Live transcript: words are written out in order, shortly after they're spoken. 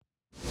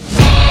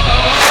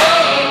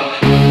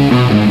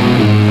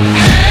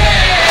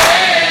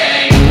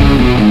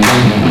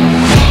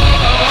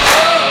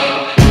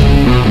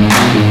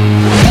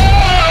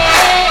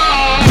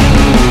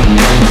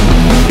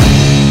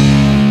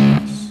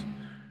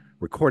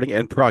Recording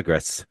in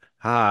progress.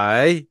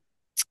 Hi.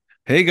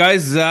 Hey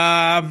guys,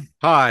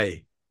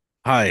 Hi.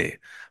 hi.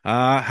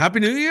 Happy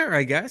New Year,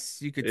 I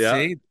guess you could Yeah.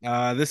 say.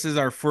 This is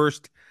our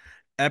first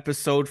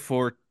episode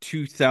for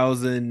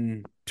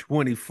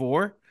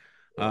 2024.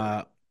 Or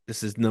Uh,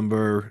 this is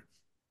number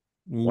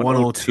 102,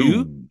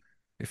 102.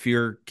 if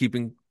you're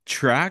keeping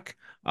track.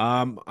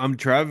 I'm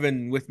Trev,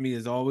 and with me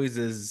as always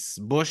is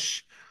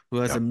Bush, who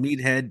has a Yep.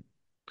 meathead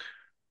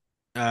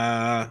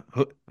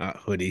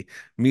hoodie,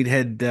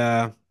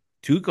 meathead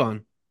toque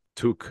on.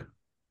 Took.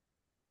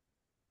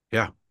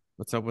 Yeah.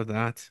 What's up with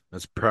that?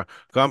 That's proud.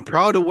 I'm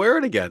proud to wear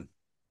it again.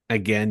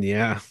 Again,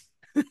 yeah.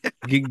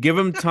 Give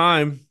him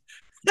time.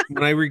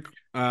 When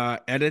I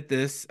edit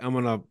this, I'm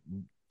gonna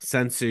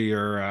censor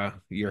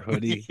your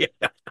hoodie.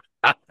 Yeah.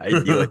 I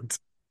knew it.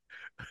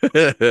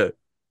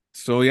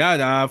 So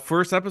yeah,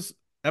 first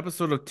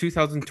episode of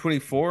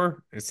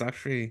 2024. It's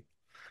actually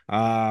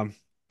um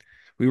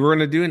we were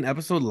gonna do an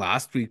episode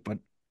last week, but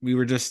we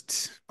were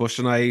just Bush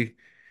and I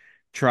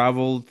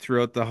traveled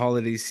throughout the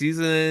holiday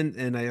season,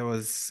 and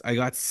I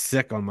got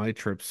sick on my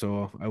trip,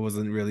 so I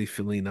wasn't really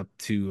feeling up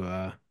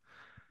to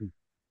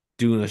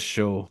doing a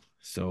show.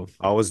 So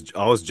I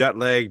was jet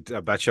lagged. I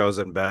bet you I was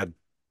in bed.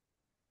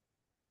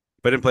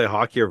 If I didn't play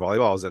hockey or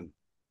volleyball,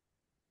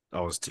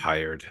 I was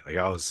tired. I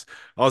was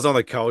on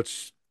the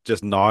couch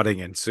just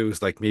nodding, and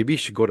Sue's like, maybe you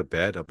should go to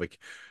bed. I'm like,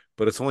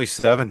 but it's only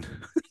 7.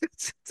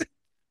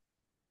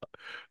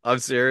 I'm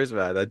serious,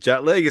 man. That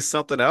jet lag is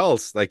something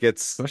else. Like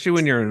it's especially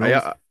when you're an I old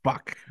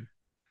fuck.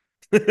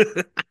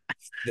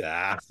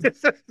 yeah.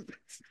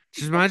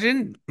 Just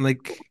imagine,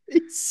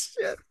 Holy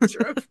shit,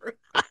 Trevor.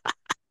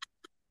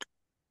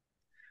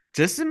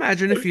 just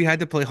imagine if you had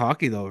to play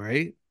hockey though,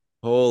 right?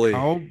 Holy.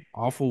 How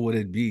awful would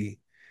it be?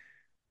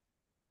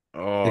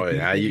 Oh Like, do you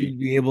yeah, think you'd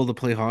be able to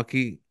play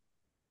hockey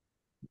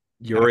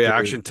your after?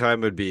 reaction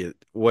time would be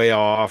way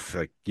off.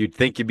 Like you'd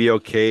think you'd be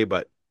okay,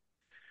 but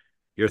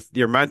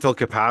your mental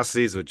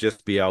capacities would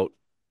just be out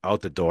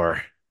the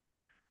door.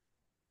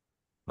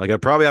 Like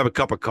I'd probably have a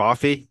cup of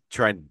coffee,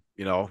 try and,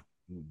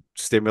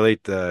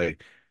 stimulate the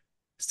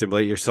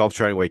stimulate yourself,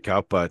 try and wake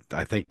up, but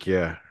I think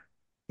yeah,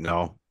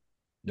 no.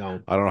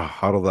 No. I don't know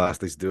how the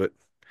athletes do it.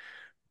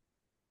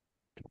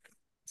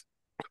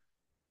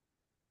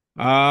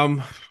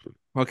 Um,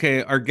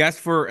 okay, our guest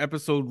for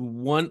episode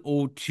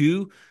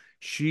 102,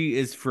 she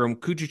is from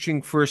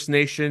Couchchiching First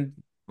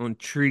Nation on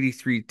Treaty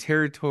 3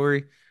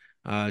 territory.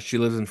 She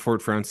lives in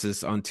Fort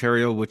Frances,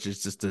 Ontario, which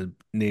is just a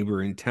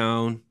neighboring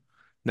town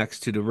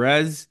next to the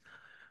Rez.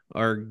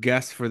 Our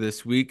guest for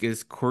this week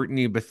is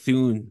Courtney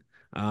Bethune.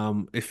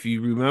 If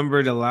you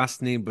remember the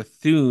last name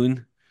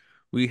Bethune,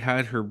 we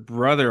had her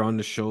brother on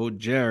the show,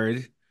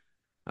 Jared.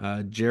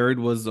 Jared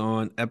was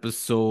on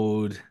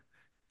episode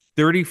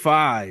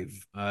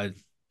 35.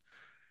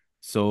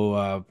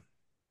 So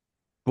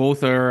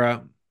both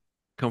are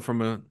come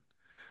from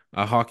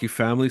a hockey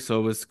family, so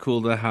it was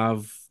cool to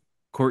have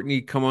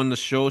Courtney come on the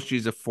show.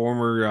 She's a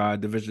former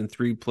Division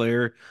 3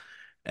 player,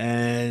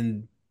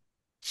 and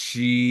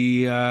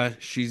she's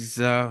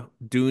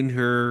doing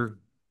her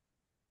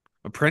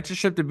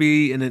apprenticeship to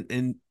be an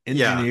Yeah.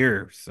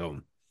 engineer.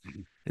 So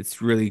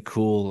it's really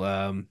cool.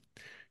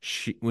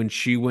 She when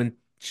she went,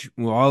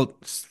 well,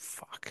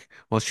 fuck,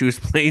 while she was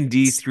playing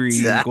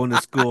D3 and going to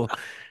school,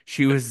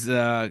 she was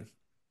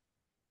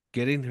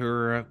getting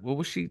her. What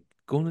was she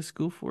going to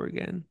school for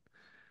again?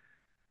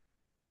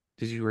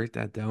 Did you write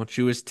that down?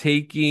 She was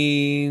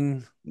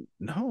taking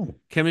No.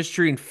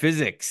 chemistry and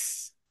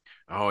physics.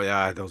 Oh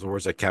yeah, those are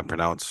words I can't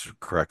pronounce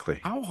correctly.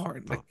 How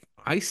hard? Oh,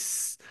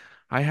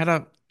 I had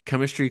a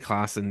chemistry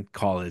class in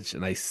college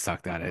and I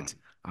sucked at uh, it.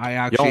 I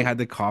actually yo, had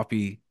to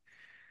copy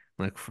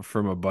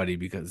from a buddy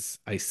because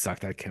I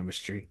sucked at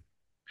chemistry.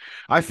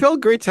 I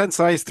failed grade 10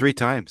 science 3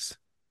 times.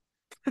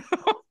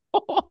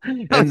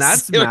 I'm And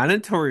that's serious.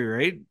 mandatory,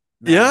 right?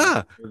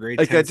 Yeah. For grade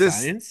Like 10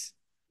 science.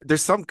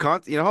 there's some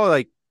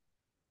like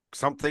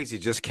some things you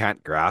just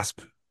can't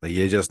grasp. Like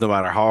you just, no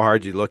matter how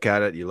hard you look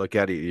at it, you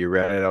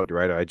read it out, you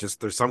write it.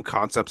 There's some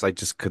concepts I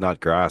just could not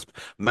grasp.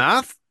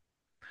 Math,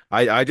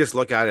 I just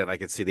look at it and I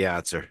can see the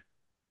answer.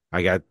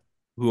 I got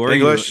Who are English,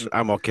 you?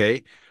 I'm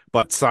okay.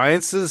 But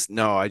sciences,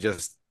 no,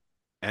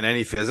 and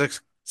any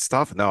physics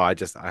stuff, no, I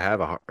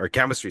have or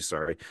chemistry,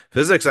 sorry.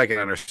 Physics, I can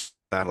understand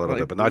a little bit,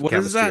 Like, but not what is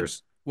chemistry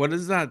that? What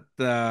is that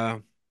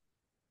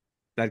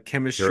pure,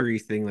 chemistry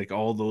thing? Like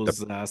all the those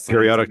periodic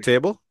scientific.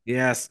 table.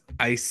 Yes,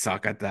 I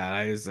suck at that.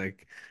 I was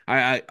like,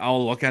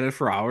 I'll look at it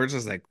for hours. I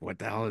was like, what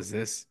the hell is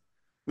this?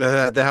 They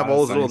have Not a all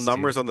those little science team.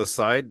 numbers on the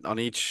side on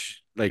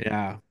each like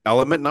Yeah.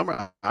 element number.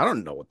 I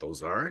don't know what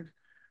those are.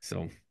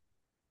 So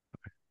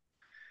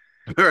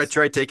I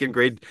tried taking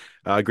grade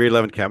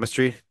 11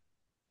 chemistry.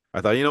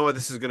 I thought, you know what,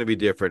 this is going to be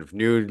different.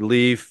 New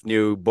leaf,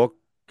 new book,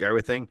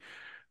 everything.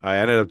 I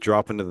ended up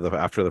dropping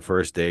after the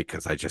first day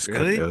because I just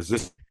couldn't. really? It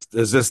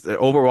was just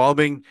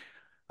overwhelming.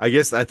 I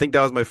think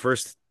that was my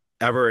first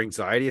ever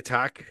anxiety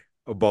attack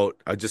about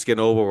just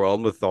getting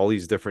overwhelmed with all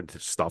these different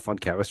stuff on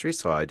chemistry.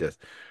 So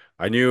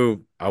I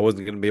knew I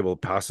wasn't going to be able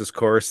to pass this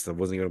course. I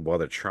wasn't going to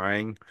bother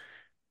trying.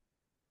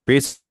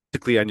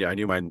 Basically, I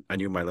knew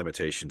my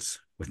limitations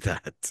with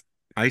that.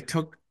 I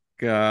took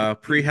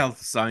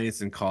pre-health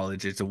science in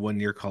college. It's a 1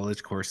 year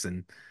college course,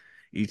 and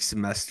each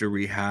semester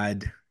we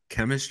had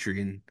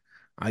chemistry, and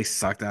I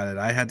sucked at it.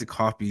 I had to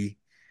copy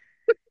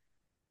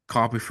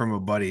from a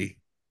buddy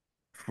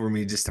for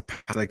me just to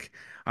pass. Like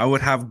I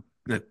would have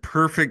like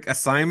perfect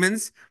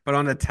assignments, but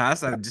on the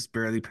test I would just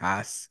barely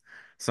pass.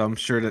 So I'm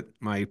sure that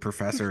my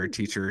professor or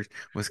teacher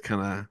was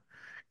kind of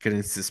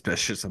getting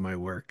suspicious of my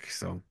work.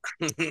 So,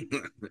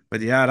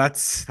 but yeah,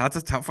 that's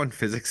a tough one,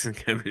 physics and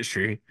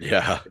chemistry.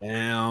 Yeah,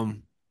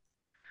 Damn.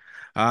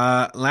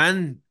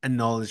 Land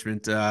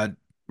acknowledgement.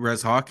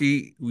 Rez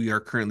Hockey. We are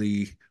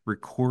currently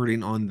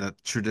recording on the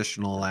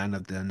traditional land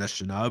of the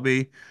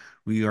Anishinaabe.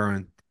 We are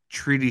on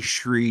Treaty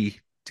Shree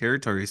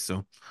territory,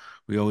 so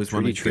we always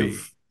want to treaty tree.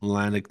 give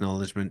land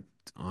acknowledgement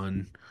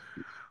on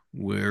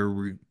where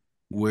we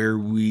where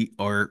we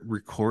are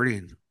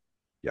recording.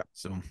 Yeah,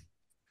 So,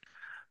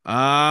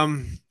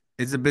 um,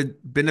 it's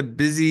been a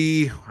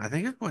busy. I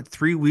think what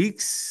 3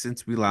 weeks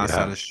since we last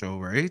had yeah, a show,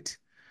 right?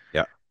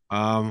 yeah.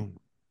 Um,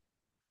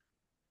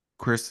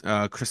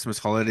 Christmas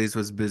holidays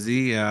was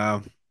busy.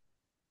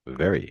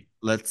 Very.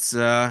 Let's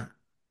in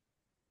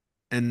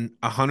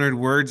 100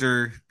 words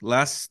or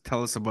less,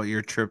 tell us about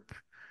your trip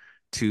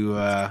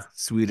to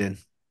Sweden.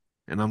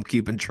 And I'm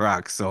keeping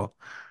track. So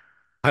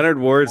 100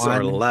 words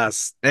or one,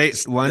 less. hey,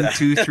 Just 1,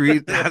 2, 3.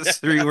 That's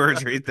 3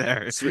 words right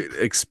there. sweet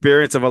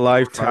experience of a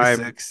 4, 5, lifetime.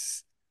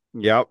 6,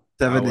 Yep.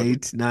 I 7, would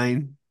 8,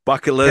 9,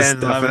 bucket list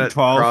 10, 11, definite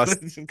 12.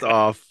 crossed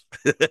off.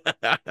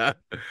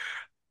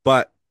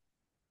 But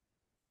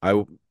I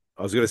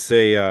was gonna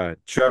say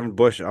Trev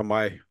Bush on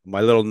my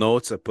little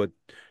notes. I put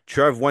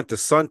Trev went to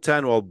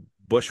suntan while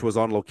Bush was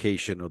on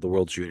location of the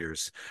World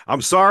Juniors.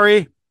 I'm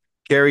sorry,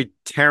 Carey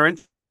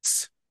Terrance.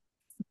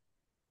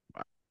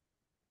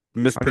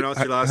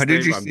 Mispronounced your How last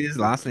did name. you see I'm his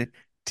last name?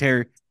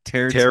 Ter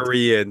Ter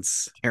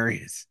Terrians.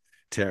 Terrance.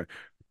 Ter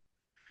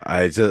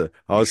I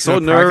You was should so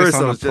have practiced nervous.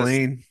 I on the was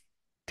just plane.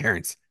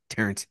 Terrance,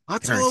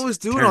 that's all I Terrance, was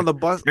doing on Terrance, the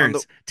bus on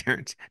the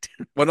Terrance.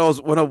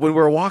 when we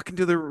were walking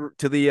to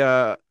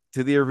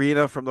the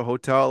arena from the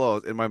hotel. I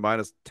was, in my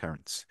mind is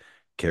Terrance,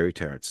 Carey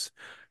Terrance.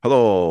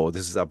 Hello,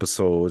 this is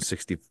episode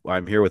 60.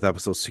 I'm here with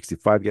episode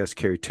 65 guest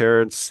Carey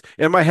Terrance.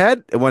 In my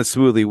head, it went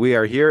smoothly. We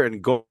are here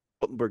in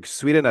Gothenburg,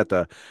 Sweden at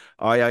the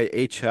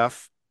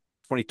IIHF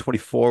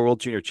 2024 World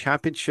Junior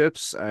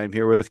Championships. I'm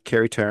here with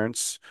Carey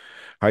Terrance.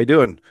 How you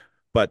doing?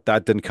 But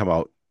that didn't come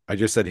out. I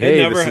just said,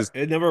 "Hey, this is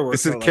It never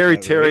this works is out like Carey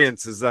that, right?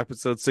 Terrance. This is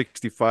episode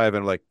 65."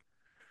 And I'm like,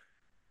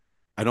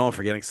 I know I'm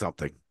forgetting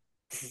something.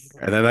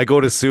 And then I go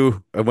to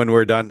Sue, and when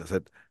we're done, I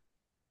said,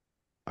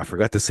 I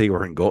forgot to say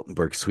we're in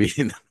Gothenburg,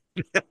 Sweden.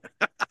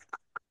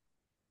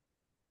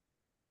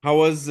 How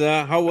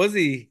was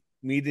he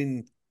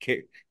meeting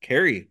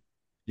Carey?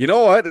 You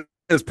know what?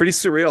 It's pretty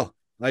surreal.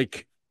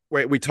 Like,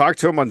 we talked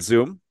to him on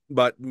Zoom,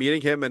 but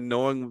meeting him and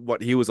knowing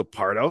what he was a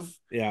part of,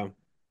 Yeah.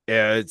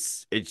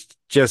 it's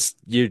just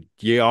you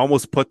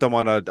almost put them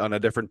on a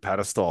different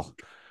pedestal.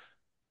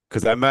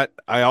 Because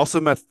I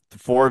also met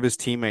four of his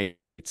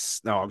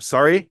teammates. Now, I'm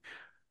sorry,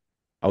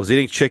 I was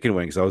eating chicken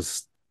wings. I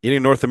was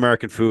eating North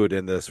American food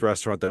in this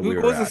restaurant that Who we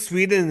were goes to at.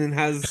 Sweden and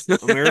has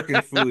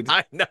American food,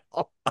 I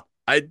know.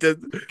 I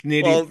did.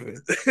 Canadian Well,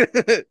 food?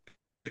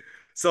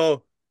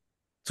 so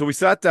so we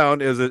sat down.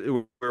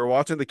 We were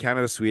watching the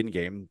Canada Sweden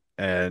game,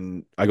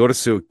 and I go to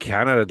Sue.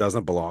 Canada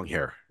doesn't belong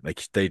here.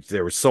 Like they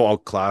were so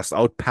outclassed,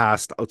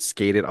 outpassed,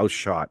 outskated,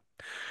 outshot.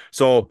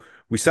 So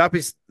we sat,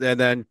 and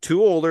then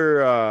two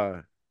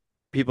older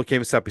people came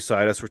and sat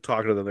beside us. We're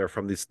talking to them. They're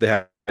from these. They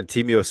had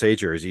Team USA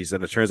jerseys,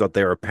 and it turns out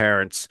they were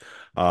parents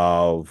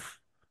of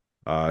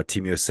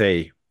Team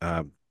USA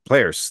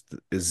players.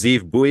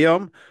 Zeev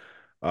Bouillon,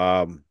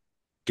 um,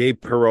 Gabe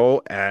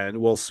Perreault, and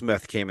Will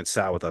Smith came and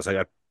sat with us. I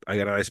got a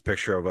nice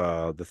picture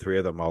of the three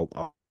of them.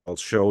 I'll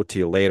show to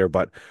you later.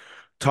 But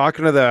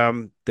talking to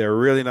them, they're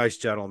really nice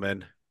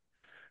gentlemen.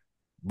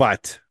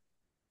 But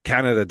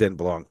Canada didn't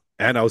belong,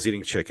 and I was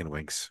eating chicken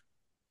wings.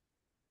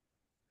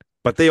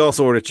 But they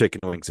also ordered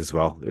chicken wings as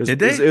well. It was Did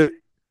it was, they? it,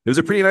 it was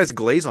a pretty nice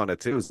glaze on it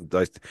too. It was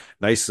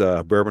nice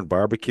bourbon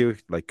barbecue.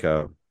 Like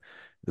it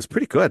was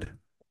pretty good.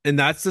 And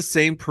that's the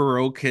same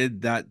Perot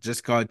kid that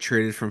just got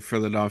traded from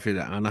Philadelphia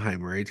to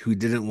Anaheim, right? Who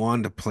didn't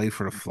want to play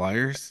for the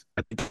Flyers.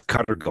 I think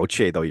Cutter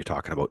Gauthier though you're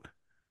talking about.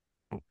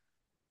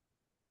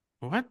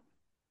 What?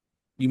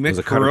 You It was met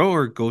a Cutter. Perot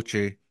or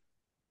Goche?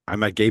 I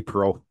met Gabe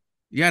Perreault.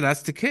 Yeah,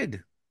 that's the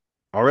kid.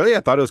 Oh really? I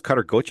thought it was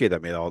Cutter Gauthier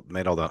that made all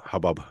the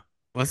hubbub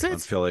Was on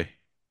it? Philly.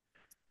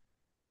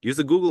 Use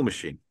the Google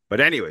machine. But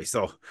anyway,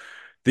 so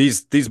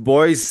these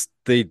boys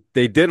they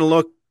didn't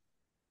look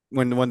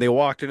when they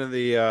walked into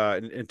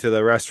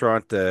the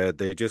restaurant.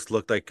 They just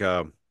looked like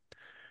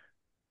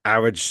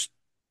average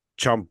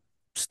chump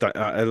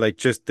like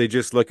just they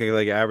just looking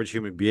like average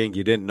human being.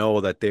 You didn't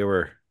know that they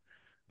were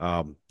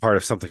part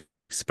of something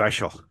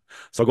special.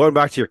 So going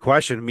back to your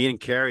question, meeting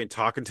Carey and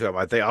talking to him,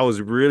 I think I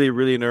was really,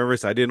 really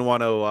nervous. I didn't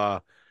want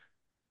to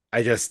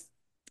I just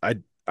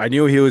I I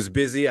knew he was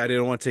busy. I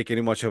didn't want to take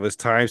any much of his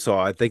time, so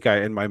I think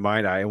in my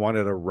mind, I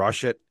wanted to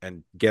rush it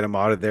and get him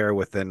out of there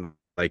within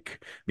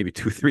like maybe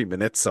 2, 3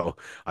 minutes. So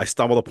I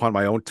stumbled upon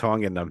my own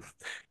tongue and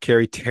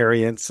Carey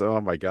Terrance. Oh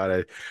my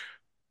God!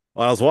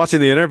 When I was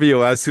watching the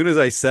interview, as soon as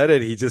I said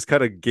it, he just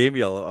kind of gave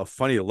me a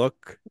funny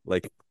look,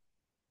 like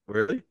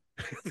really.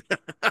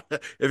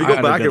 If you I go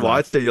had a back good and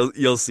watch laugh. it,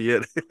 you'll see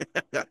it.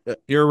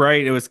 You're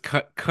right. It was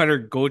Cutter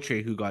Goche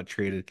who got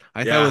traded.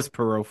 I thought it Yeah, was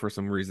Perot for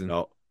some reason.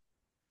 no,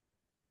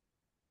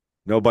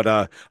 no, but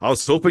I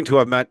was hoping to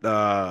have met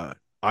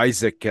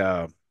Isaac.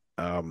 I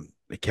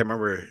can't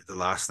remember the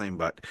last name,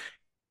 but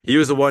he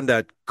was the one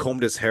that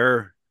combed his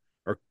hair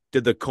or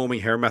did the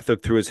combing hair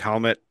method through his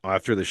helmet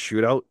after the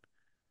shootout.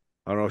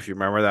 I don't know if you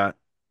remember that.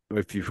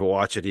 If you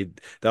watch it, he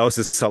that was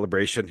his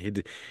celebration.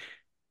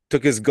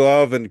 Took his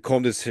glove and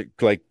combed his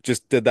like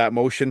just did that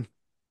motion.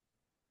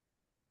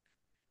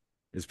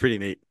 It's pretty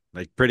neat.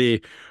 Like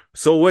pretty.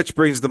 So, which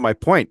brings to my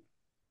point.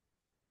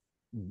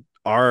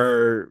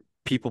 Are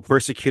people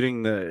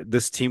persecuting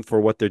this team for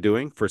what they're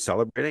doing for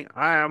celebrating?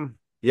 I am.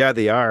 Yeah,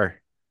 they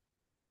are.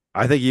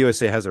 I think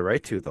USA has a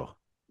right to though.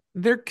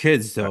 They're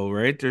kids Uh, though,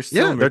 right? They're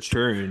still Yeah,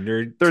 mature and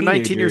they're they're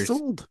 19 years teenagers.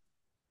 old.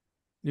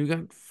 You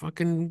got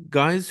fucking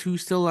guys who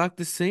still act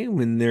the same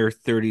in their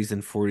 30s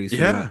and 40s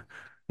who Yeah,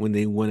 when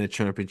they win a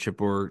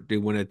championship or they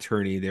win a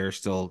tourney, they're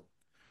still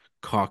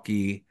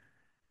cocky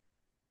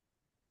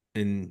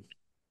and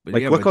but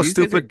like yeah, look but how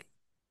stupid.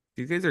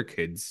 these guys are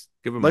kids.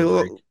 Give them a Like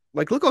break.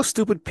 look how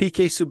stupid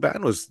PK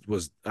Subban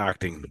was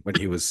acting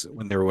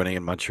when they were winning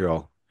in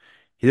Montreal.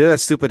 He did that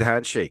stupid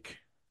handshake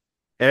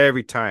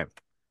every time,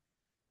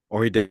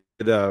 or he did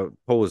a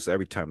pose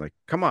every time. Like,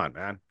 come on,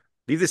 man,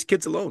 leave these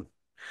kids alone.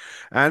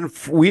 And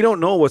we don't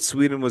know what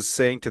Sweden was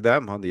saying to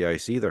them on the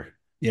ice either.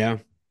 Yeah.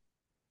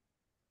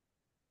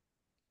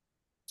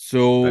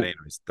 But So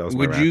anyways, that was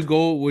my rant.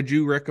 would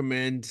you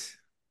recommend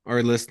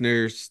our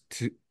listeners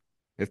to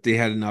if they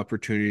had an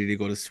opportunity to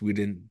go to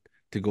Sweden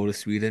to go to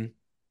Sweden?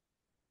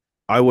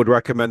 I would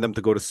recommend them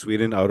to go to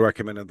Sweden. I would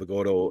recommend them to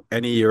go to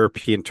any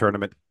European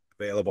tournament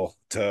available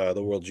to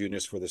the World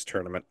Juniors for this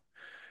tournament.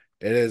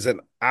 It is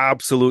an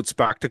absolute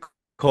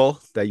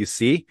spectacle that you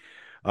see.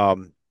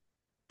 Um,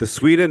 the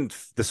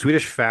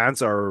Swedish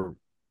fans are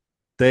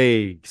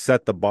they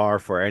set the bar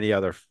for any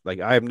other. Like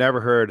I have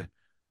never heard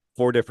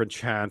four different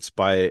chants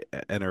by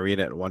an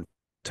arena at one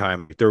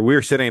time. We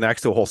were sitting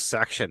next to a whole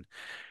section.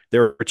 They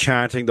were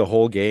chanting the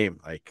whole game.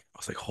 Like I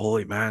was like,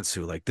 holy man,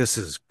 Sue, like this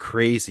is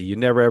crazy. You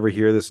never ever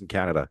hear this in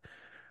Canada.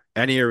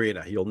 Any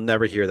arena, you'll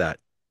never hear that.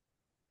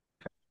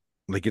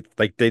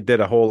 Like they did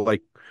a whole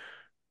like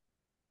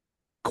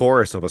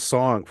chorus of a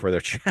song for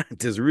their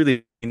chant is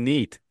really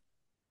neat.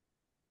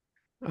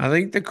 I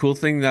think the cool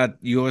thing that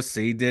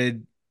USA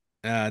did,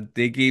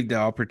 they gave the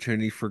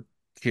opportunity for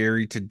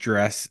Carey to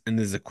dress in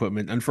his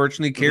equipment.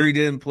 Unfortunately, Mhm. Carey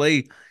didn't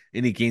play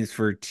any games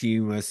for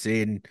Team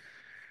USA, and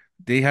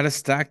they had a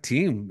stacked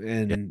team.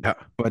 And Yeah,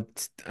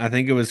 but I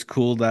think it was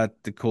cool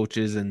that the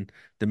coaches and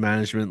the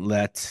management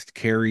let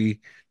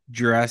Carey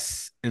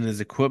dress in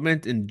his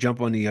equipment and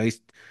jump on the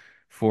ice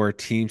for a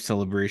team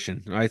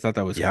celebration. I thought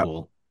that was yeah,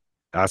 cool.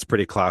 that's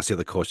pretty classy of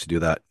the coach to do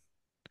that.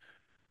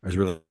 It was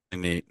really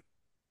neat.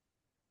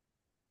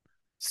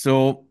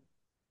 So,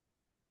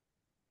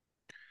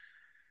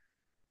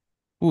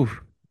 ooh,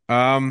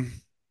 um.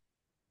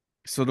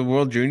 So the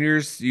World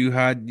Juniors, you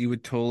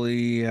would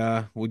totally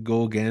would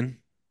go again.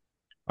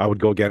 I would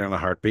go again in a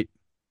heartbeat.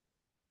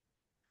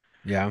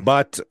 Yeah.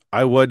 But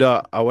I would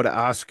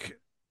ask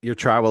your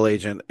travel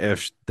agent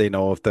if they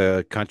know if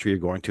the country you're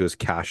going to is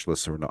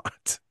cashless or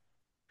not.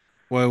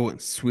 Well,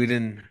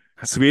 Sweden,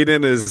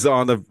 Sweden is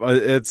on the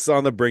it's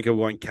on the brink of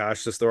going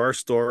cashless. There are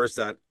stores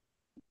that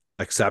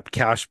accept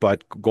cash,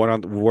 but going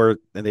on we're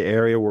in the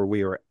area where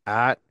we were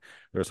at,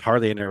 there's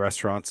hardly any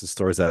restaurants and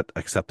stores that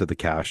accepted the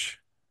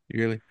cash.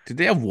 really? Did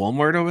they have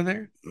Walmart over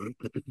there?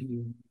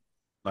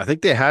 I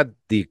think they had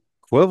the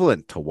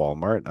equivalent to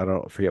Walmart. I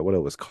don't forget what it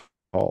was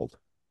called.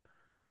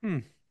 Hmm.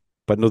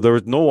 But no, there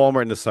was no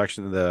Walmart in the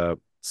section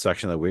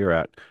that we were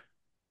at.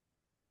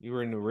 You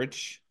were in the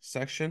rich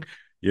section?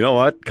 You know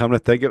what? Come to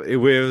think of it, it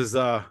was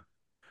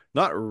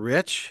not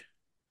rich,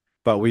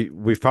 but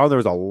we found there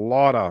was a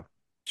lot of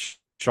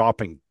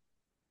shopping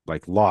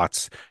like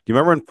lots. Do you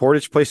remember when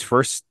Portage Place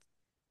first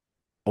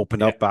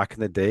opened Yeah. up back in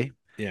the day?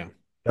 Yeah.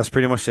 That's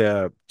pretty much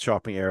a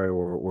shopping area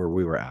where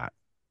we were at.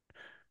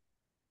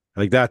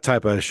 Like that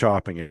type of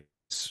shopping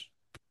is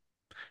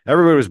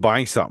everybody was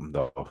buying something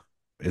though.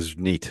 Is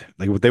neat.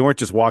 Like they weren't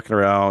just walking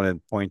around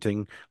and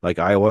pointing like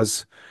I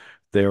was.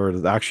 They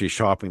were actually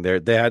shopping there.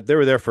 They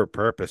were there for a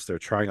purpose. They're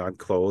trying on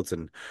clothes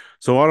and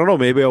so I don't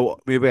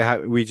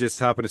know. We just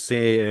happened to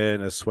stay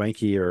in a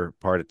swankier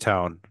part of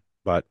town,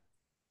 but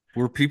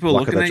Were people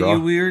luck of looking the at you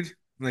draw. weird?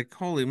 Like,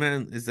 holy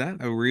man, is that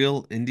a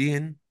real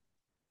Indian?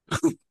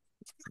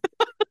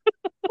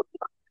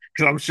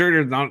 Because I'm sure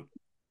there's not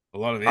a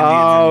lot of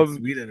Indians in Um,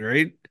 Sweden,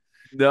 right?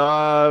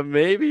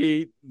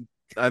 maybe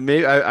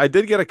I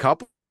did get a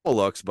couple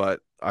looks,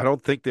 but I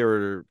don't think they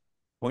were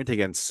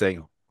pointing and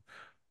saying,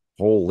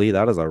 "Holy,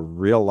 that is a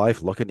real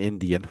life looking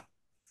Indian."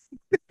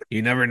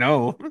 You never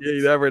know. Yeah,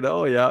 you never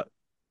know. Yeah.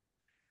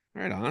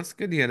 Right on. It's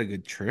good you had a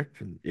good trip.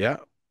 Yeah.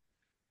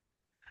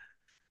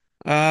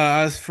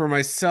 As for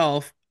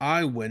myself,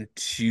 I went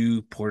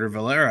to Puerto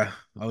Valera.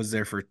 I was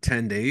there for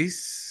 10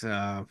 days.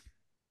 Had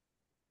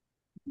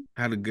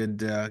a good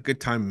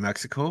time in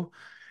Mexico.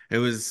 It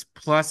was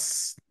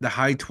plus the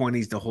high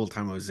 20s the whole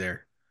time I was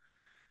there.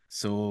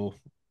 So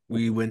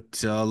we went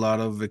to a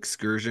lot of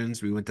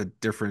excursions. We went to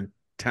different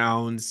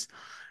towns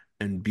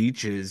and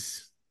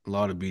beaches, a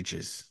lot of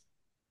beaches.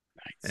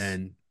 Nice.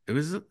 And it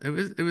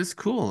was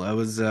cool. I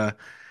was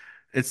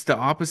It's the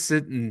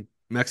opposite in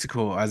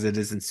Mexico as it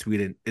is in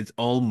Sweden. It's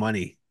all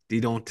money. They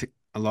don't t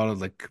A lot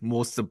of like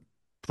most of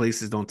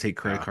places don't take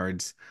credit Yeah.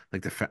 cards,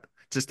 like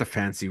just the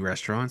fancy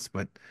restaurants,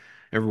 but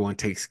everyone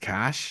takes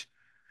cash.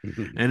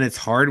 And it's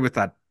hard with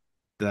that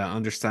the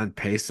understand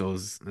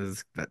pesos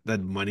is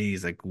that money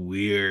is like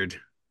weird.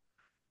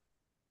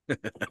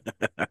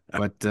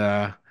 But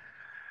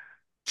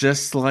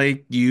just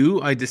like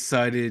you, I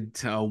decided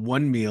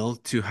one meal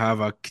to have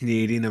a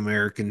Canadian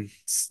American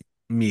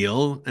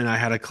meal, and I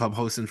had a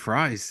clubhouse and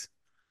fries.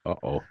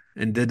 Uh-oh.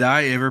 And did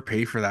I ever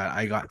pay for that?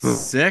 I got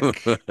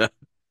sick.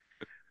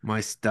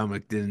 My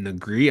stomach didn't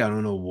agree. I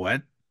don't know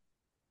what.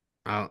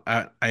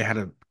 I had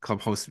a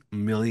clubhouse a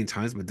million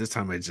times, but this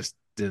time I just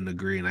didn't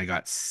agree, and I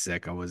got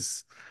sick. I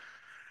was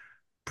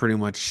pretty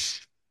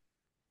much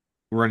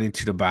running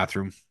to the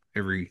bathroom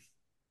every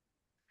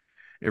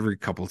every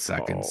couple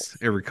Oh, seconds,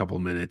 every couple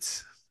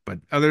minutes. But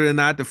other than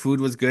that, the food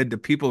was good. The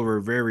people were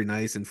very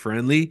nice and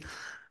friendly.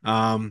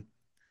 Um,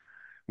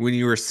 when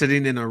you were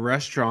sitting in a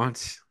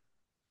restaurant,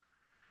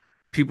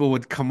 people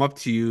would come up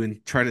to you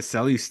and try to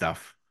sell you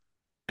stuff.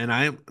 And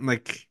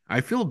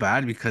I feel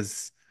bad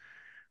because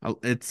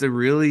it's a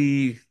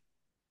really,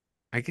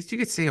 I guess you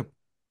could say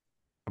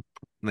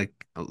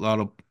like a lot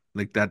of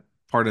like that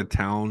part of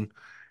town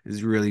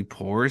is really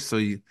poor. So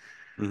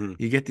hmm.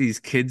 you get these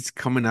kids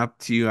coming up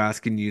to you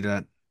asking you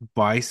to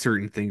buy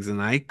certain things,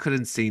 and I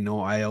couldn't say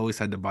no. I always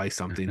had to buy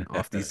something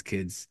off these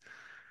kids.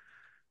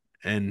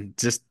 And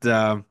just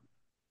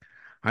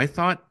I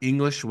thought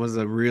English was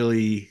a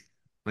really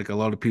like a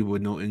lot of people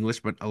would know English,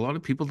 but a lot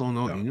of people don't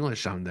know No,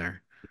 English on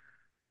there.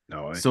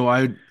 no way. So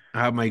I would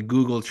have my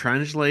Google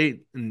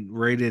Translate and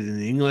write it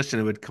in English,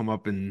 and it would come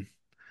up in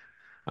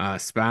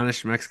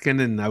Spanish, Mexican,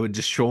 and I would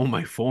just show them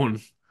my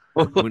phone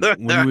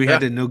when we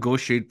had to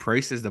negotiate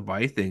prices to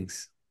buy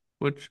things.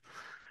 Which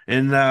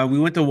And we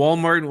went to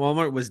Walmart, and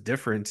Walmart was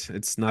different.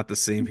 It's not the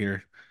same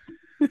here.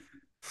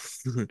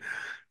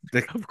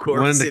 The Of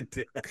one of course the it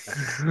did.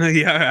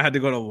 yeah, I had to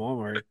go to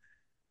Walmart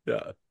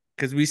Yeah.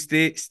 because we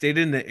stayed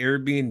in the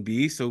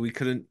Airbnb, so we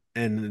couldn't.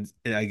 And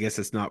I guess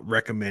it's not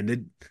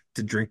recommended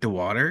to drink the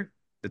water,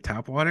 the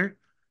tap water.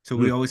 So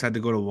we Hmm. always had to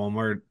go to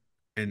Walmart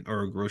and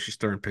or a grocery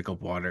store and pick up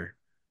water.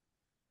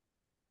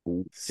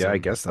 Yeah, I So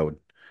guess that would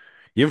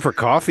even for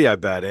coffee, I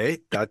bet, eh?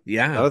 That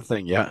yeah, other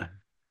thing, yeah.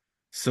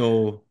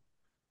 so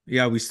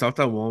yeah, we stopped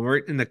at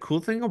Walmart, and the cool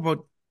thing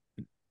about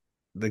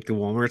like the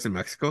Walmarts in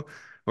Mexico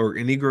or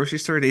any grocery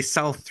store, they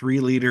sell 3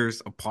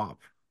 liters a pop.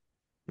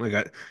 Like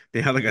a,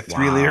 they have like a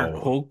 3 liter Wow.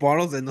 Coke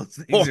bottles, and those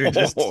things are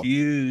just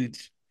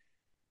huge.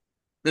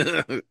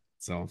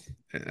 So,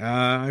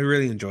 I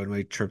really enjoyed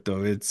my trip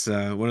though. It's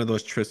one of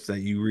those trips that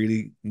you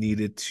really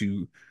needed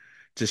to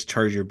just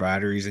charge your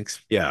batteries. And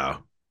Yeah.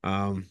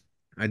 um,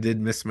 I did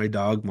miss my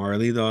dog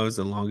Marley though. It was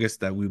the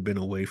longest that we've been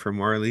away from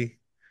Marley.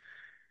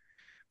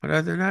 But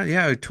other than that,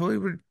 yeah, I totally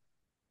would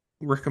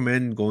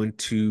recommend going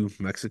to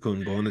Mexico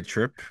and go on a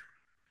trip.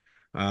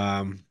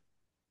 Um,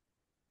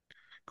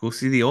 go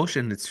see the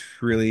ocean. It's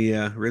really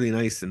really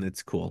nice and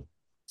it's cool.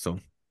 So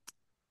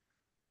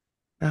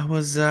that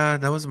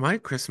was my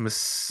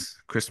Christmas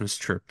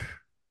trip,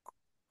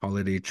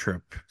 holiday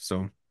trip.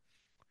 So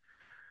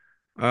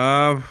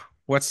uh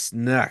what's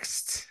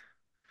next?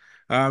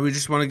 We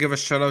just want to give a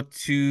shout out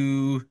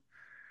to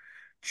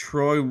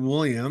Troy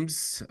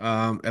Williams,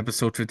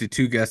 episode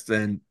 52 guest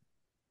and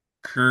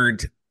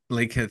current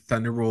Lakehead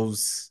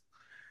Thunderwolves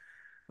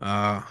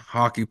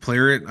hockey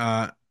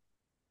player.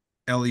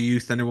 LEU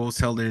Thunderwolves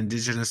held an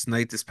Indigenous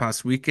night this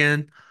past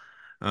weekend.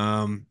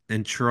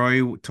 And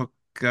Troy took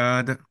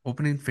the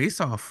opening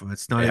face-off.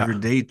 It's not every Yeah.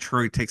 day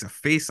Troy takes a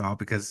face-off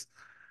because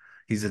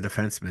he's a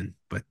defenseman.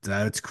 But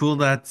it's cool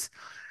that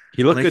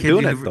He looked good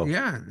doing it though.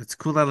 It's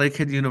cool that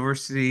Lakehead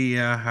University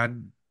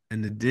had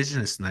an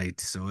Indigenous night.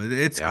 So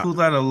it's Yeah. cool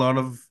that a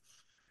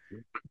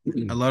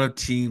lot of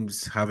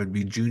teams have it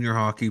be junior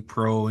hockey,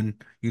 pro, and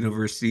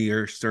university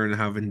are starting to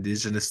have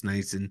Indigenous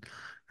nights and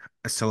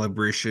a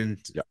celebration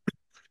Yeah.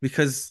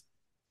 because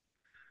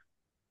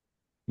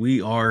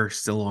we are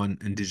still on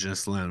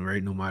Indigenous land,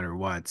 right? No matter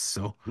what.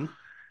 So Mhm.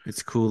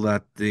 it's cool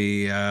that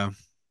they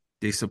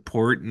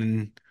support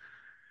and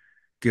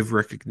give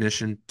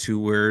recognition to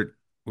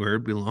where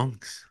it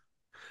belongs.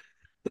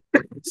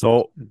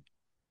 So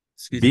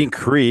Excuse me. being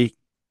Cree,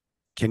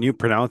 can you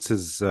pronounce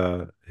his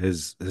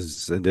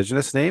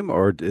indigenous name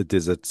or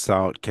does it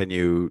sound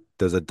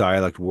does a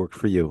dialect work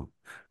for you?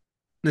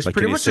 It's Like pretty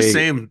can you much the say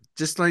same.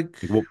 Just like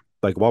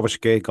like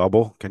Wabashke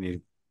Gobble? Can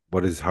you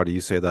how do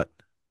you say that?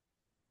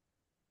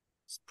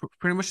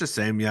 Pretty much the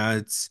same. Yeah,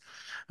 it's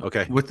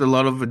Okay. with a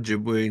lot of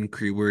Ojibwe and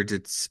Cree words.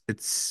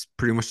 It's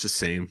pretty much the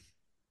same.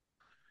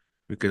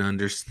 We can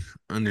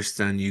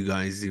understand you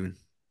guys even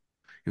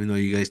though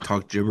you guys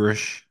talk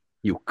gibberish.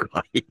 You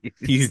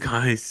You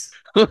guys.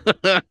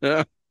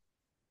 guys.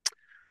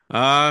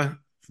 Uh,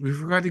 we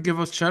forgot to give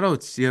out shout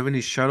outs. Do you have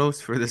any shout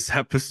outs for this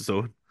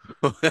episode?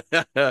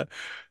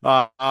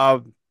 Uh,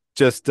 um,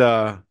 just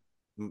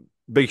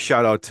big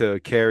shout out to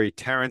Carey,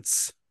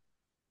 Terrance,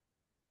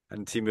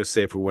 and Team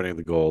USA for winning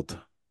the gold.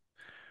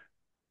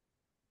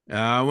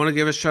 I want to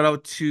give a shout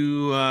out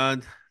to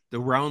the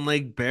Round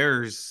Lake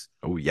Bears,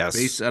 Oh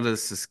based yes. out of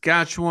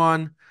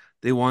Saskatchewan.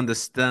 They won the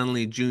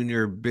Stanley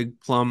Junior Big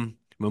Plum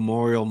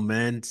Memorial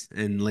Men's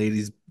and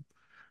Ladies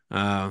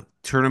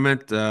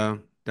tournament that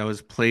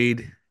was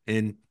played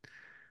in,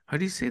 how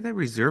do you say that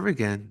reserve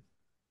again?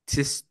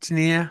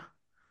 Tistinia?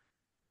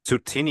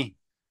 Tutini.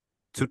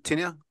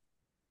 Tutinia?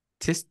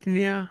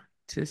 Tistinia?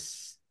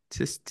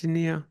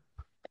 Tistinia?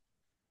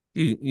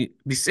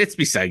 It's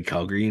beside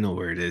Calgary. You know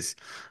where it is.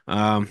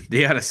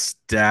 They had a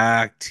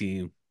stacked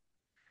team.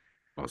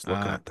 I was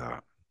looking Uh, at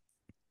that.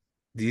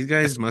 these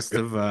guys That's must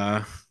good.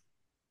 have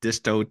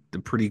dished out the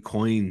pretty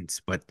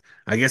coins, but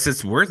I guess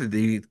it's worth it.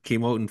 They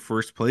came out in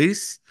first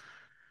place.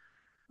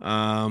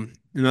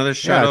 Another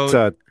shout Yeah, it's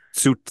out.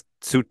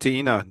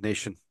 Tutina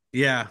Nation.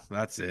 Yeah,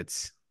 that's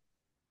it.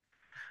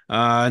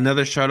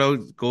 Another shout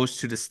out goes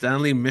to the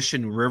Stanley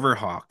Mission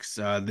Riverhawks.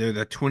 They're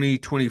the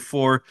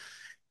 2024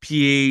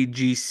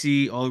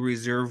 PAGC All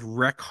Reserve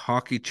Rec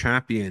Hockey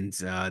Champions.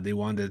 They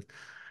won the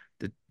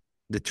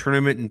the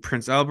tournament in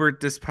Prince Albert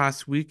this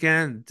past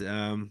weekend.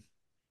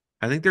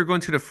 I think they're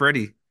going to the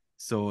Freddie,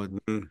 so it'd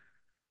Mm,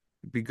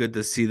 be good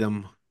to see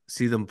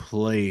them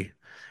play.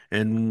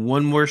 And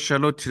one more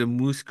shout out to the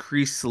Moose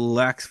Cree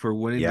Selects for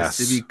winning the yes.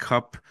 Civvy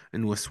Cup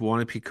in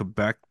Waswanipi,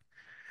 Quebec.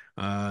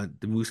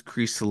 The Moose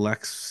Cree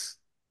Selects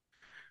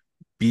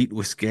beat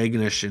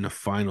Waskaganish in the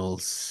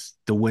finals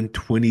to win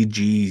 20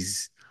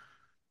 G's.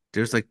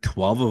 There's like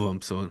 12 of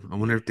them, so I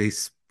wonder if they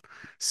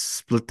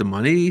split the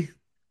money.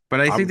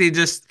 But I think I'm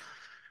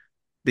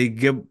they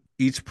give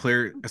each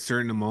player a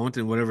certain amount,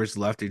 and whatever's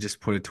left, they just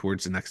put it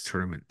towards the next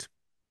tournament.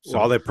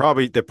 well, So they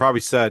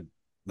probably said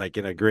like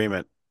in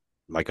agreement,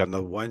 like on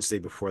the Wednesday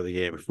before the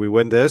game, if we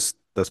win this,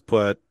 let's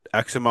put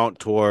X amount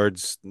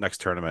towards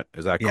next tournament.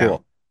 Is that yeah,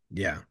 cool?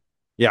 yeah.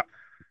 Yeah.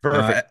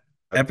 Uh, Perfect.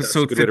 That's a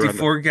Episode good way to run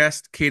that. 54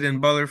 guest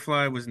Caden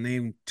Butterfly was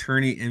named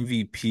tourney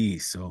MVP.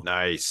 So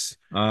Nice.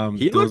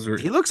 those were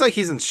He looks like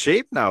he's in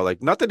shape now.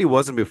 Like not that he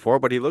wasn't before,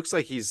 but he looks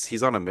like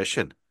he's on a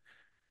mission.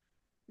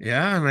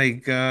 yeah,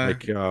 Like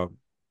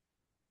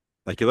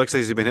like he looks like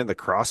he's been hitting the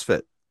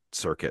CrossFit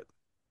circuit.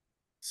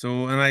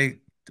 and I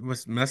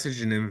was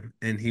messaging him,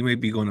 and he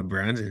might be going to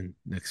Brandon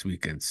next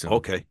weekend. So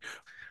Okay.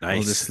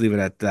 I'll just Nice. leave it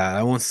at that.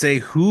 I won't say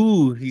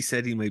who he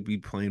said he might be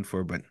playing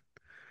for, but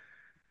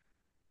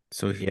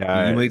you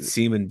Yeah, might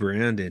see him in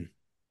Brandon.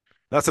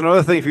 that's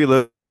another thing for you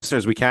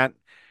listeners. We can't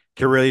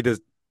can really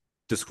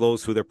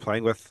disclose who they're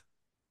playing with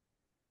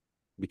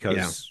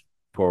Yeah. because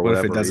for What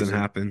if it whatever doesn't reason.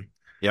 happen?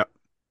 Yep.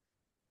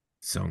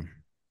 So,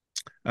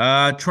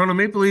 Toronto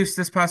Maple Leafs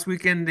this past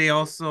weekend, they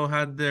also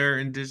had their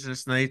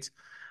Indigenous night.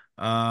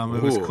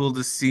 It was Ooh. cool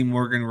to see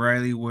Morgan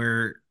Riley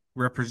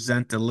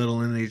represent the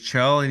little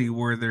NHL, and he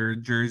wore their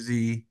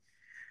jersey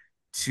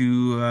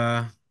to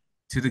uh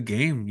to the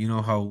game. You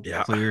know how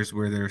Yeah. players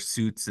wear their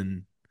suits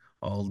and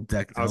all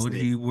decked That was out.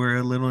 neat. He wore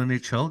a little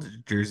NHL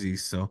jersey,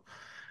 so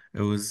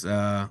it was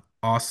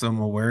awesome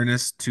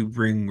awareness to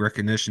bring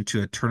recognition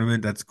to a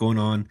tournament that's going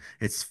on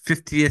its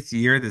 50th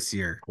year this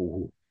year.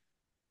 Ooh.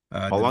 The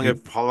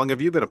big How long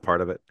have you been a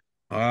part of it?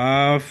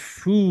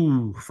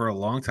 for a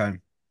long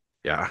time.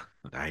 Yeah.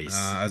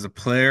 Nice. As a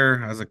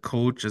player, as a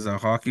coach, as a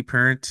hockey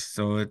parent.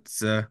 So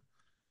it's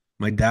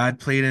my dad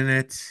played in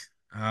it.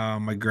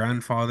 My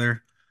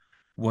grandfather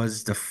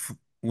was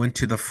went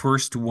to the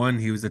first one.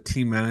 He was a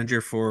team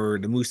manager for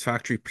the Moose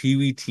Factory Pee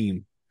Wee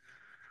team.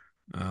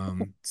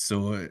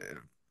 So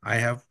I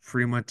have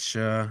pretty much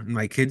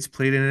my kids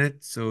played in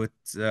it. So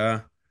it's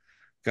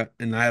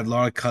and I had a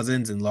lot of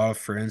cousins and a lot of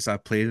friends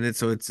that played in it.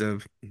 So it's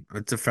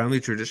a family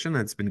tradition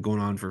that's been going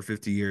on for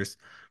 50 years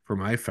for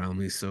my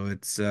family. So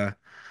it's a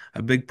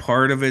big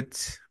part of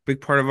it,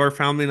 big part of our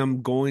family. And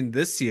I'm going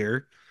this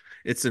year.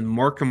 It's in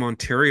Markham,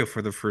 Ontario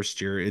for the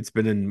first year. It's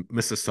been in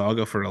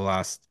Mississauga for the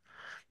last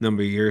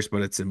number of years,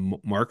 but it's in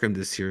Markham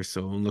this year.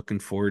 So I'm looking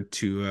forward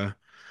to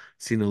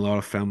seeing a lot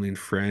of family and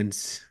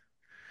friends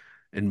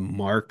in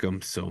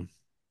Markham. So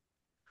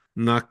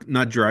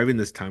not driving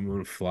this time. I'm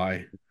gonna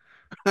fly.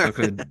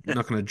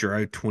 Not gonna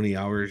drive 20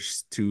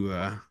 hours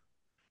to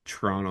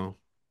Toronto.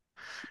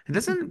 It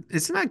doesn't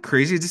isn't that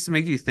crazy just to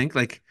make you think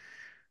like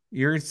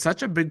you're in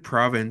such a big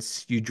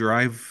province, you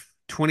drive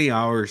 20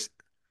 hours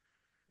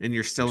and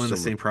you're You're still in the still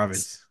same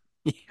province.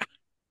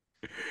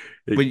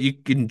 It- But you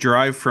can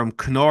drive from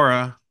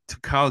Kenora to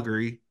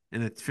Calgary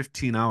and it's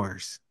 15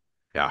 hours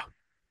yeah,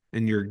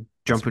 and you're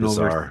that's jumping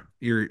over bizarre.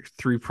 your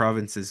three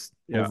provinces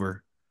Yeah.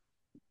 over.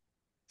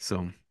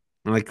 So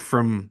like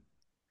from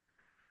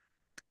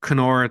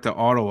Kenora to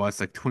Ottawa, it's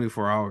like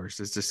 24 hours.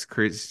 It's just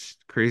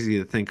crazy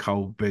to think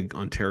how big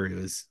Ontario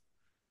is.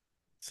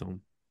 So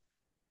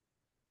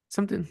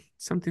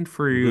something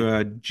for you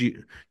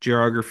Mhm.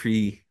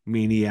 geography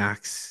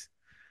maniacs.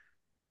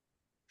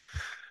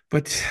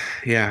 But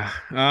yeah,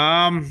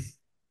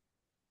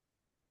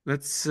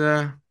 let's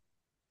do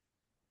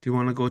you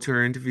want to go to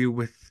our interview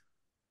with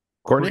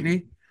Courtney?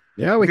 Courtney?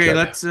 Yeah, we Okay, could.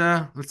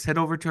 let's head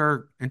over to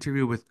our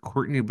interview with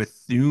Courtney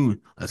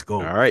Bethune. Let's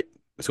All go. right.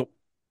 Let's go.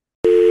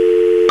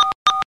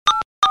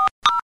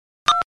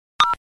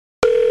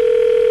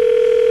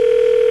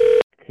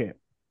 Okay.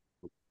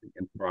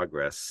 In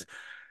progress.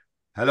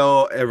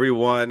 Hello,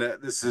 everyone.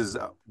 This is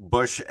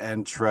Bush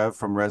and Trev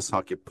from Rez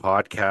Hockey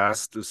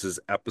Podcast. This is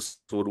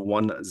episode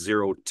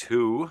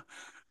 102.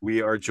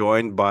 We are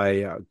joined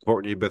by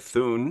Courtney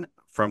Bethune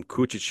from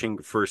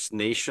Couchchiching First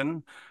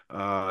Nation.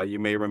 You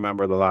may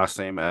remember the last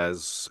name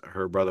as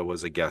her brother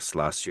was a guest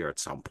last year at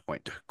some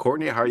point.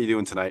 Courtney, how are you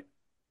doing tonight?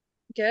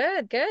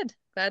 Good, good.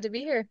 Glad to be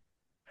here.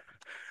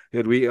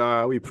 Good. We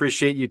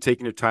appreciate you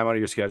taking your time out of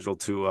your schedule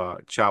to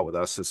chat with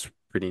us. It's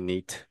pretty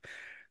neat.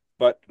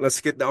 But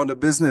let's get down to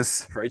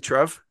business, right,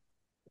 Trev?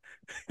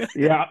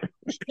 Yeah.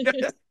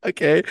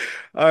 Okay.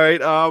 All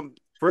right.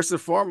 First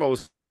and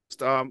foremost,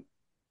 um,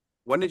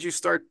 when did you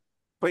start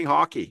playing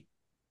hockey?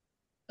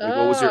 Like,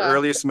 what was your Oh,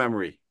 earliest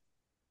memory?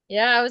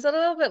 yeah, I was a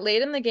little bit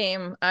late in the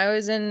game. I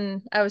was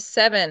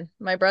 7.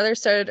 My brother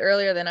started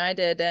earlier than I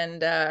did,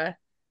 and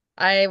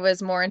I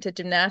was more into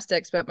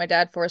gymnastics, but my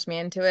dad forced me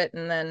into it,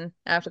 and then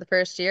after the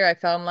first year, I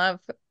fell in love.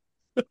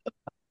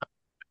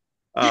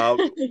 Uh,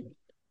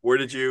 where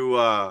did you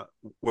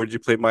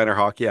play minor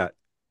hockey at?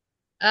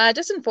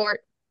 Just in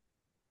Fort,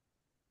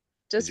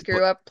 Did just you play?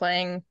 grew up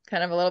playing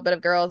kind of a little bit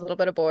of girls, a little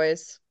bit of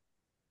boys.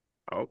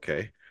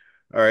 Okay.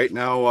 All right.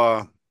 Now,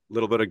 a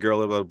little bit of girl,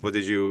 a little bit, but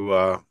did you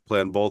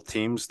play on both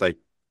teams? Like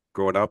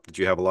growing up, did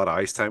you have a lot of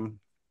ice time?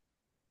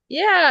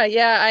 Yeah,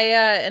 yeah, I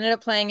ended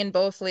up playing in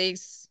both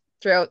leagues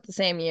throughout the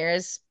same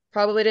years.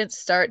 Probably didn't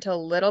start till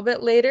a little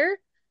bit later.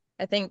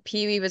 I think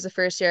Pee Wee was the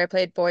first year I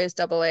played boys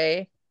double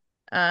A.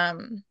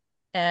 Um,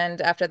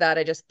 and after that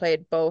I just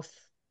played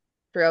both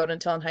throughout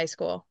until in high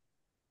school.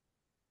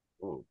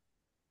 Oh.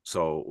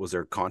 So, was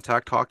there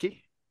contact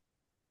hockey?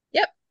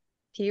 Yep,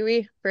 Pee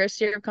Wee, first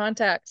year of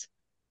contact.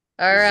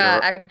 Our Was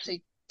there?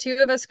 actually two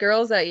of us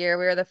girls that year,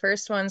 we were the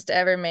first ones to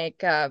ever make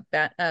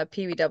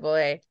Pee Wee double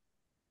A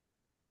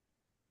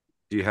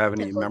Do you have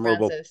in any Fort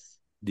memorable? Francis.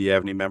 Do you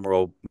have any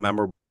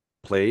memorable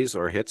plays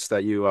or hits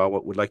that you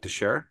would like to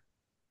share?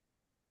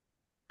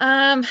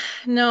 Um,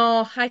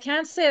 no, I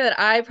can't say that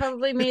I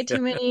probably made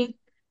too many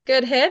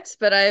good hits,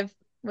 but I've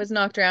was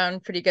knocked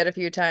around pretty good a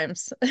few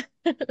times.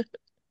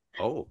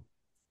 Oh,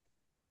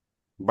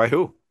 by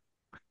who?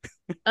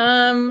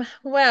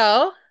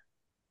 Well,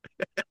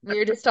 we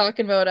were just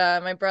talking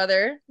about my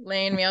brother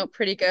laying me out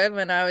pretty good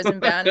when I was in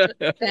Bantam,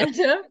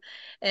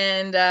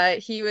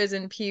 and he was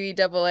in Pee Wee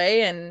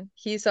AA, and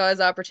he saw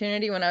his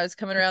opportunity when I was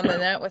coming around the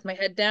net with my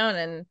head down,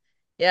 and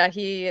yeah,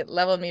 he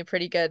leveled me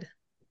pretty good.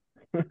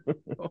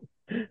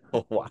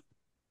 Oh, wow.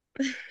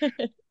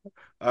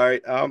 All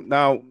right.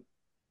 Now,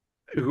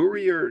 who were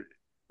your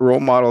role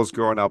models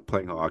growing up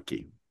playing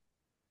hockey?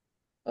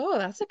 Oh,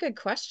 that's a good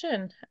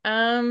question.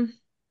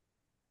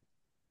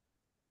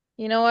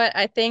 You know what?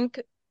 I think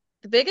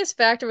the biggest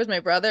factor was my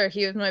brother.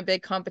 He was my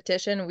big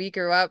competition. We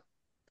grew up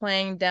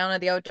playing down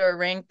at the outdoor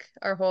rink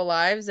our whole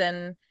lives,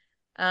 and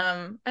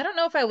I don't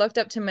know if I looked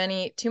up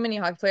to too many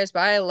hockey players,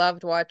 but I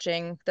loved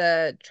watching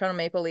the Toronto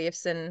Maple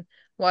Leafs and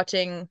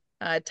watching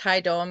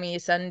Ty Domi,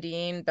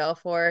 Sundin,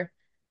 Belfour,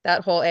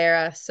 that whole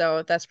era.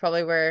 So that's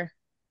probably where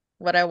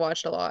what I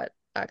watched a lot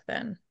back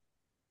then.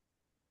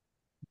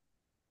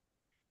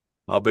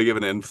 How big of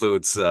an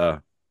influence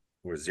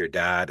was your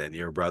dad and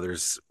your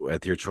brothers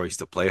with your choice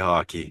to play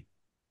hockey?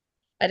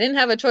 I didn't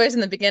have a choice in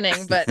the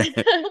beginning, but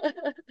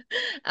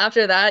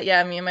after that,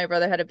 yeah, me and my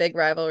brother had a big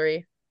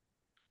rivalry.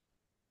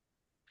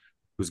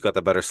 Who's got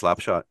the better slap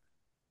shot?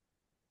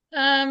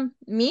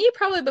 Me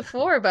probably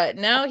before, but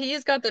now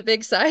he's got the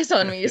big size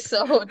on me,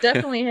 so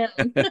definitely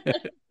him.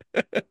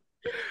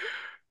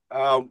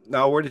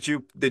 Now, where did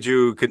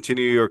you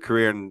continue your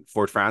career in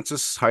Fort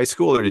Francis High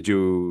School, or did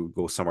you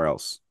go somewhere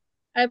else?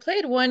 I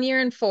played 1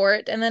 year in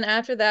Fort, and then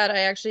after that,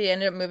 I actually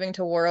ended up moving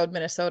to Warroad,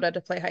 Minnesota to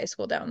play high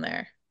school down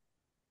there.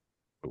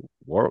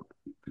 Warroad.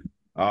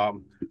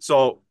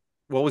 So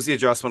what was the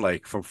adjustment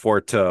like from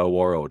Fort to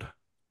Warroad,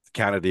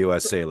 Canada,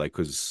 USA? Like,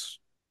 was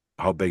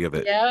how big of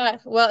it? Yeah,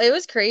 well, it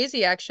was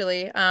crazy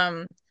actually.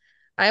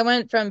 I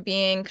went from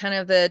being kind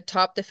of the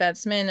top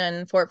defenseman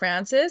in Fort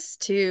Francis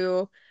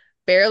to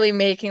barely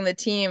making the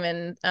team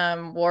in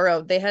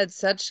Warroad.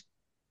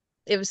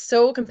 It was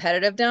so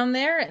competitive down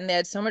there, and they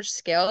had so much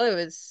skill.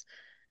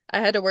 I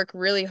had to work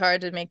really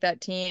hard to make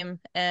that team.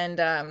 And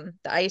the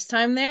ice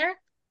time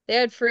there, they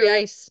had free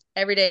ice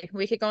every day.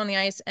 We could go on the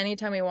ice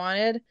anytime we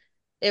wanted.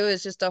 It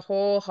was just a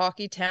whole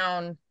hockey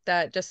town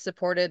that just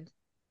supported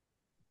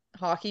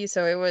hockey.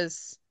 So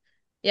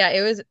yeah,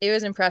 it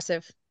was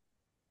impressive.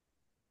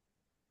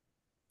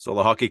 So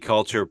the hockey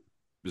culture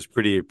was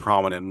pretty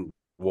prominent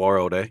in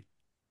Warroad, eh?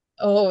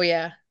 Oh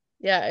yeah.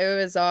 Yeah, it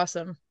was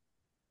awesome.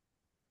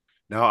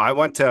 No, I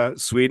went to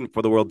Sweden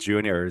for the World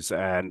Juniors,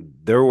 and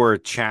there were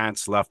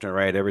chants left and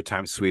right every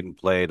time Sweden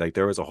played. Like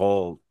there was a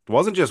whole, it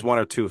wasn't just one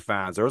or two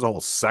fans, there was a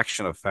whole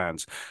section of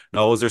fans.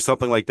 No, was there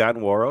something like that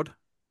in Warroad?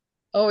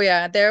 Oh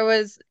yeah,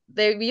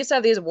 we used to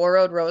have these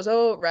Warroad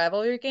Roseau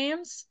rivalry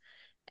games,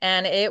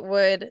 and it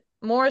would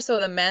more so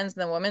the men's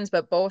than the women's,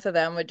 but both of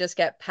them would just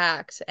get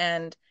packed,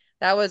 and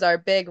that was our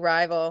big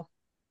rival.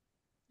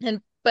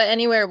 And but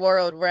anywhere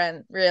Warroad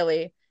went,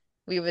 really,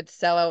 we would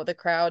sell out the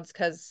crowds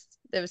because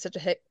it was such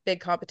a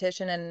big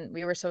competition, and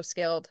we were so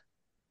skilled.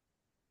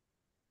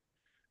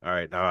 All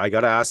right, now I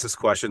got to ask this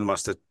question,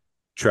 must have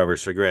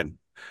Trevor's chagrin.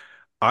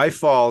 I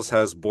Falls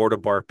has Border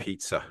Bar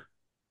Pizza.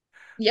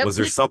 Yep. Was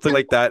there something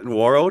like that in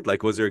Warroad?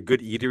 Like, was there a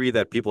good eatery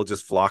that people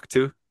just flocked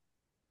to?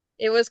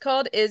 It was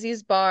called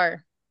Izzy's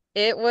Bar.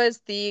 It was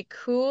the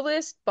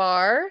coolest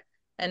bar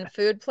and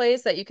food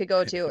place that you could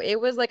go to. It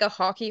was like a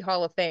hockey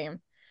hall of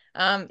fame.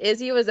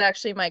 Izzy was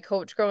actually my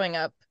coach growing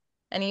up,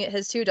 and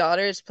his two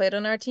daughters played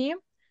on our team.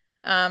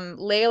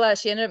 Layla,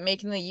 she ended up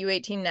making the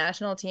U18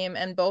 national team,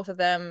 and both of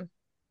them,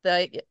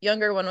 the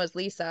younger one was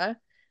Lisa,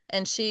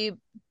 and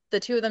the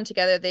two of them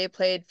together, they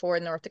played for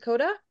North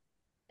Dakota.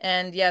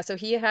 And yeah, so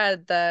he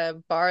had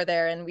the bar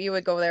there, and we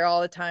would go there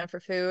all the time for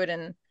food.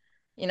 And,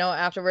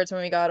 afterwards,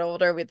 when we got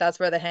older, that's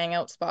where the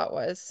hangout spot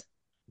was.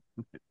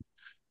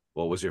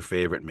 What was your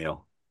favorite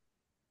meal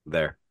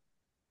there?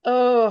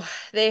 Oh,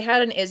 they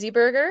had an Izzy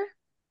burger,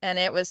 and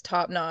it was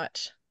top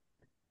notch.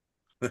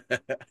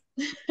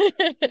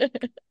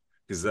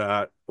 Because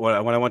when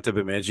I went to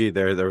Bemidji,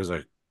 there was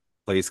a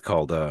place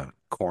called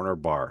Corner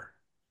Bar,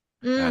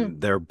 Mm.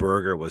 and their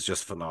burger was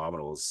just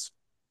phenomenal. It was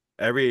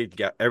every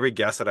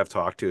guest that I've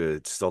talked to,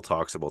 it still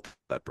talks about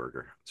that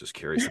burger. Just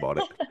curious about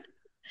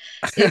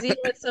Izzy it.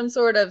 had some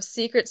sort of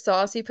secret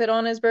sauce he put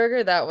on his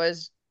burger that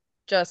was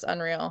just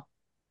unreal.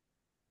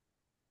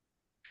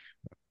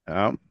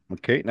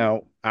 Okay.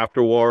 Now,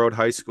 after Warroad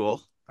High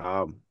School,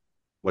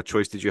 what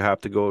choice did you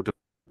have to go to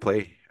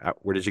play?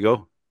 Where did you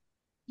go?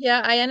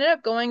 Yeah, I ended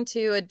up going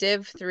to a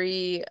Div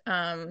 3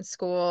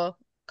 school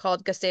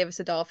called Gustavus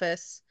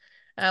Adolphus.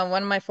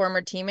 One of my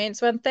former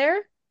teammates went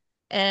there,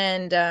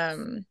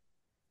 and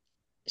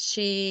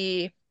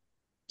she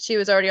she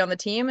was already on the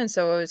team, and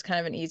so it was kind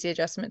of an easy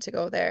adjustment to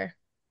go there.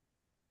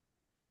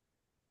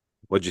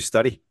 What'd you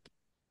study?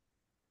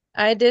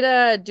 I did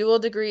a dual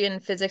degree in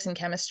physics and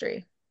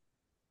chemistry.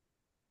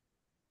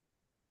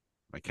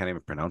 I can't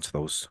even pronounce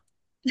those.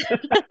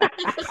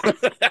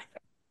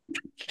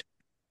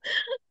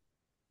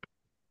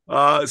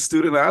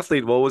 Student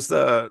athlete. What's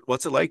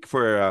it like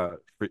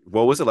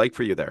what was it like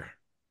for you there?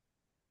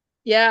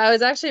 Yeah, I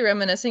was actually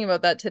reminiscing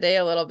about that today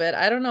a little bit.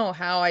 I don't know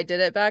how I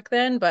did it back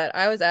then, but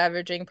I was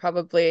averaging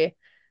probably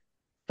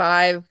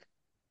 5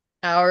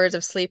 hours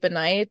of sleep a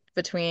night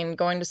between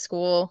going to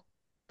school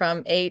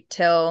from 8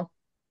 till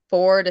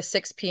 4 to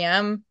 6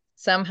 p.m.,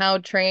 somehow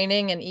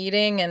training and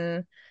eating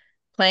and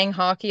playing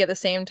hockey at the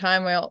same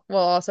time while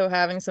also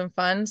having some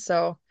fun.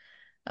 So,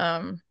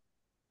 um,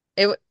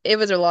 it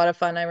was a lot of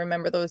fun. I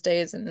remember those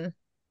days and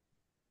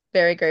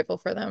very grateful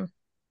for them.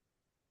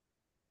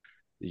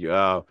 You,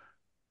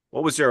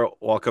 what was your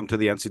welcome to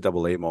the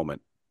NCAA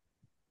moment?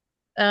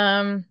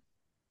 Um,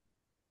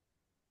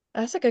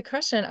 that's a good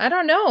question. I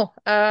don't know.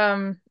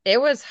 It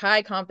was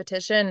high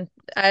competition.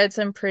 I had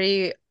some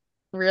pretty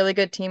really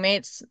good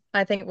teammates.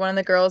 I think one of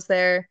the girls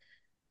there,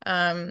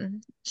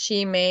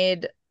 she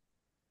made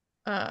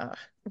uh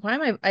why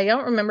am I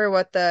don't remember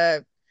what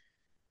the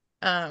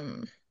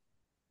um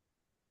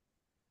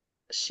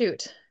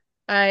shoot.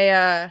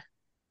 I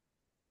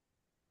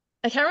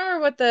can't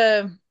remember what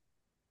the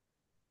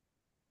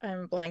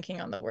I'm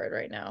blanking on the word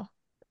right now.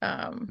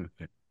 Um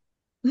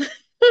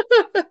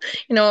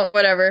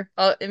whatever.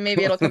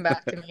 Maybe it'll come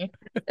back to me.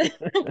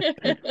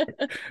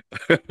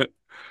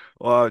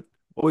 Well,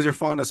 what was your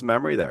fondest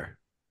memory there?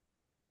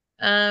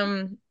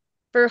 Um,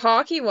 for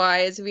hockey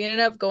wise, we ended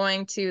up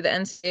going to the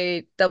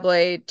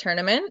NCAA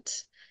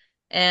tournament,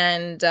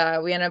 and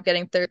we ended up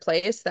getting third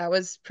place. That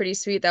was pretty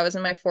sweet. That was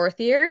in my fourth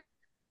year.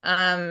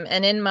 And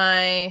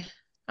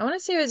I want to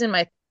say it was in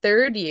my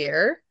third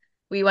year,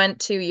 we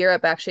went to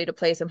Europe actually to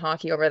play some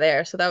hockey over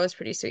there. So that was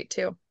pretty sweet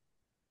too.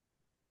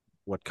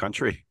 What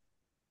country?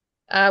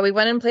 We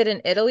went and played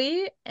in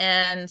Italy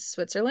and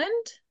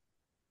Switzerland.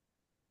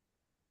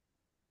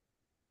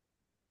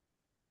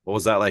 What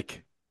was that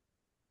like?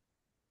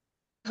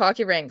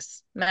 Hockey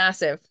rinks,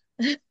 massive.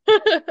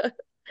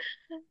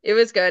 It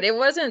was good. It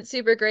wasn't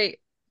super great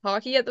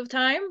hockey at the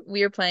time.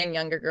 We were playing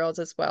younger girls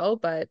as well,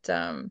 but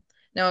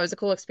no, it was a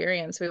cool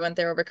experience. We went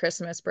there over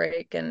Christmas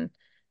break and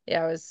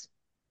yeah, it was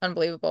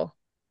unbelievable.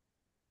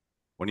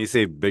 When you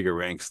say bigger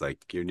rinks,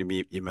 like you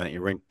meant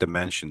your rink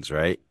dimensions,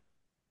 right?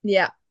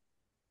 Yeah,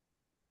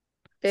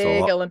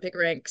 big So, Olympic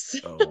rinks.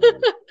 oh,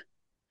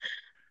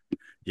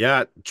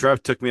 yeah,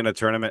 Trev took me in a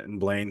tournament in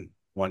Blaine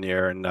one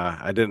year, and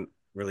I didn't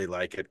really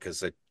like it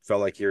because it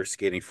felt like you're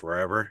skating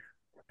forever,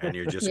 and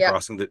you're just Yeah.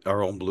 crossing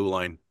our own blue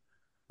line.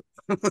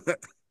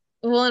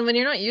 Well, and when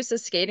you're not used to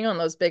skating on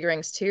those big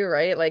rinks too,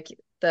 right? Like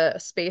the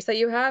space that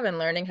you have and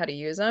learning how to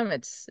use them,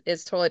 it's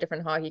totally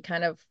different hockey,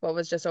 kind of what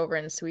was just over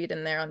in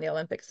Sweden there on the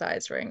Olympic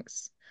size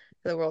rinks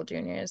for the World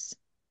Juniors.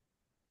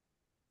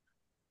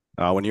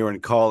 When you were in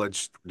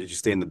college, did you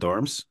stay in the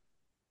dorms?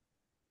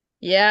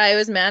 Yeah, it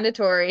was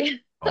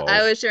mandatory.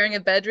 I Oh, was sharing a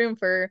bedroom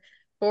for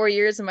 4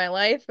 years of my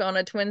life on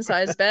a twin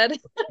size bed.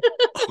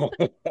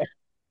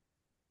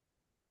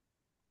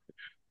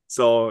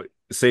 so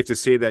safe to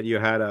say that you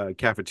had a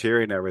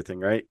cafeteria and everything,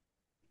 right?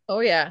 Oh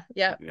yeah,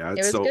 yeah. Yeah.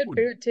 It was So good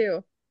food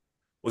too.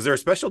 was there a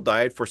special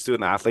diet for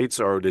student athletes,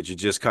 or did you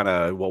just kind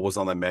of what was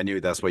on the menu,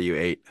 that's what you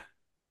ate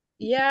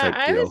Yeah, type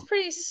I was deal?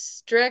 pretty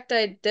strict.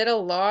 I did a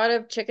lot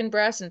of chicken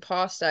breast and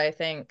pasta, I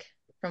think,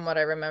 from what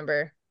I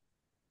remember.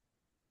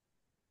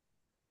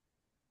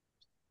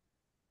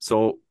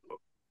 So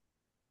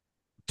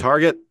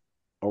Target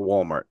or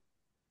Walmart?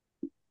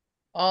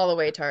 All the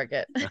way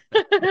Target.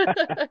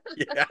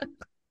 Yeah.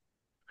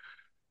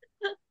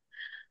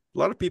 A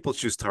lot of people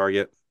choose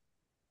Target.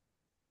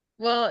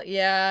 Well,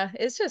 yeah,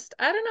 it's just,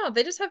 I don't know.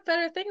 They just have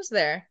better things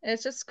there.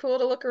 It's just cool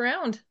to look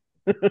around.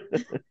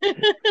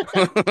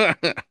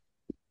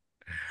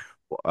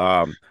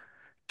 Um,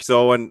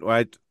 so when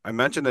I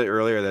mentioned it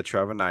earlier that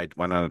Trev and I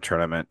went on a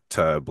tournament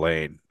to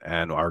Blaine,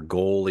 and our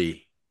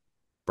goalie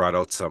brought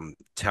out some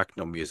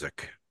techno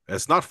music.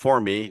 It's not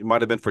for me. It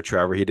might have been for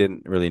Trevor. He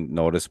didn't really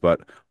notice,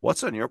 but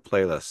what's on your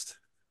playlist?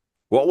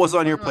 What was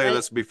on your Oh,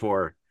 playlist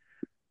before?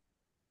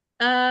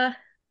 uh,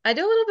 I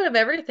do a little bit of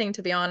everything,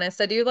 to be honest.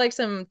 I do like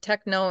some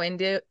techno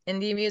indie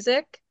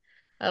music.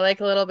 I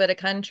like a little bit of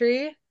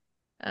country.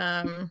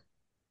 Um,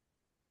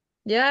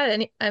 yeah,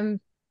 I'm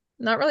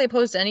not really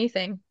opposed to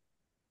anything.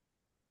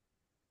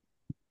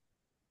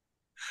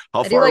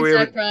 How I do far like away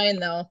Zach would Bryan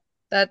though.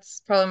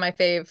 That's probably my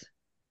fave.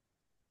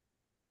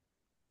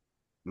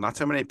 not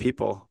so many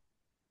people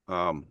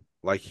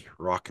like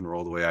rock and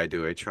roll the way I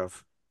do,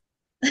 Trev?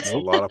 It's Nope. a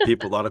lot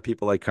of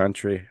people like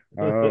country.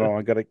 I don't know.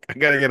 I gotta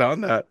get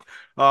on that.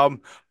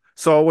 Um,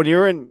 so when you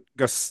were in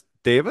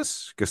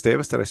Gustavus,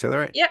 did I say that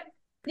right? Yep.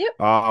 Yep.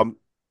 Um,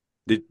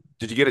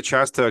 did you get a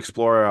chance to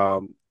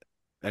explore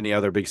any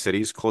other big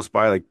cities close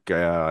by? Like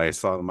I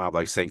saw on the map,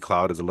 like St.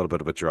 Cloud is a little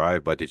bit of a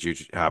drive, but did you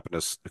happen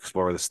to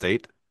explore the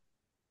state?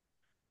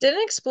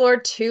 Didn't explore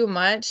too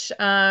much.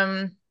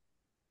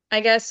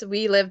 I guess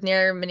we lived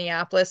near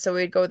Minneapolis, so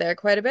we'd go there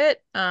quite a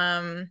bit.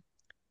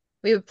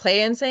 We would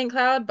play in St.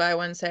 Cloud, but I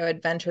wouldn't say I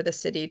would venture the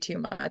city too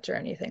much or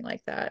anything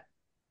like that.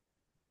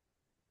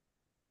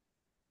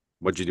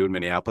 What'd you do in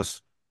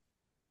Minneapolis?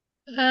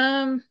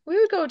 We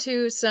would go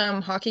to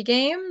some hockey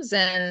games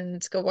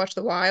and go watch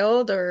the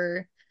Wild,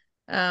 or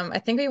I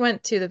think we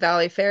went to the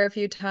Valley Fair a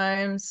few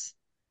times,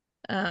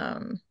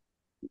 um,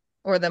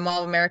 or the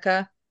Mall of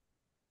America.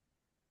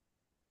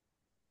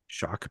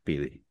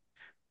 Shakopee.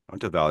 I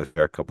went to Valley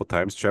Fair a couple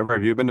times. Trevor,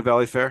 have you been to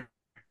Valley Fair?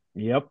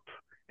 Yep.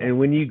 And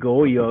when you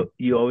go,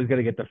 you always got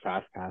to get the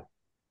fast pass.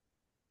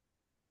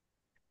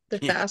 The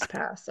Yeah. Fast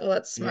Pass. Oh,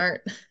 that's Yeah.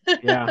 smart.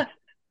 Yeah.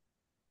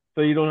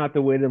 So you don't have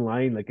to wait in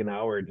line like an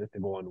hour just to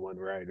go on one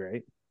ride,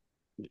 right?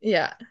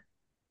 Yeah,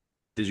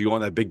 Did you go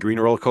on that big green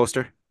roller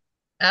coaster?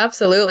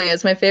 absolutely.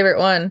 It's my favorite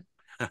one.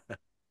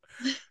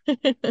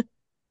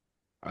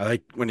 I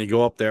like when you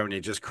go up there when you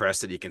just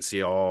crest it, you can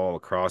see all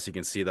across. You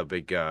can see the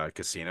big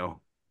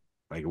casino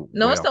like way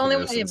Notice the off in only the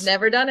one I've distance.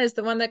 never done is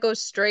the one that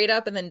goes straight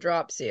up and then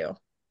drops you.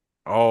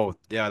 Oh,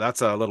 yeah,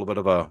 that's a little bit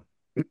of a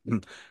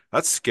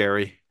that's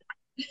scary.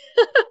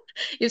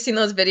 You've seen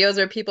those videos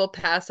where people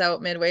pass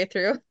out midway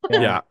through.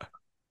 Yeah. Yeah.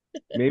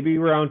 Maybe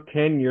around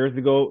 10 years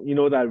ago, you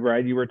know that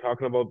ride you were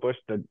talking about, Bush,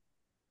 the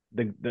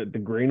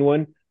green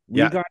one?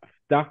 We Yeah. got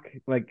stuck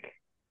like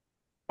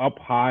up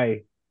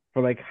high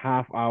for like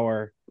half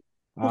hour.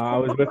 I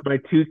was with my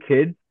two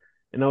kids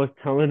and I was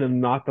telling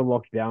them not to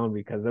look down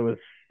because it was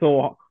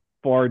so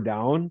far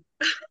down.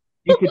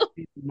 You could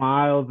see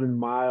miles and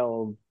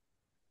miles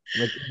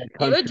like in the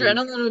You country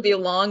adrenaline would be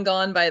long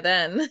gone by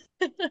then.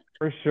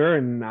 for sure.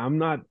 And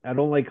I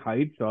don't like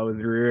heights, so I was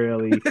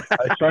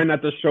trying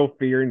not to show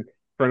fear in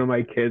front of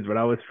my kids, but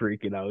I was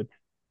freaking out.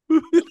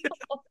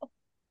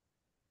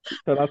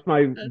 So that's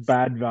my That's...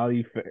 bad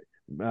Valley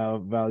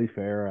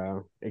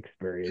Fair Have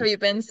experience. you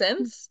been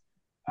since?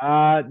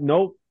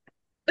 Nope.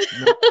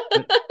 No.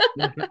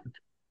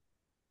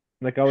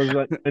 Like I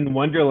was in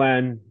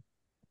Wonderland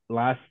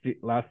last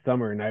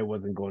summer and I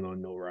wasn't going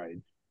on no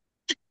rides.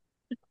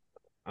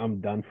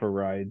 I'm done for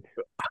rides.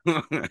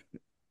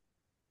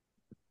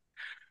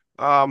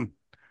 Um,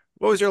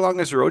 what was your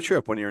longest road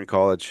trip when you were in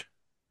college?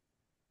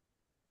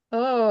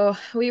 Oh,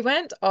 we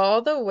went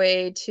all the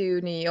way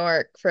to New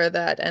York for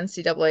that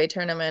NCAA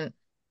tournament.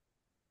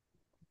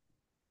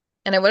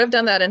 And I would have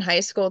done that in high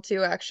school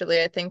too,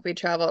 actually. I think we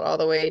traveled all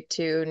the way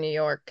to New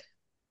York.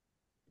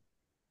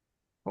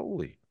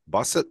 Holy,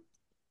 bus it?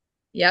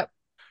 Yep,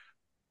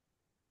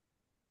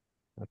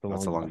 That's a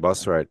That's a long long bus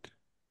bus ride. ride.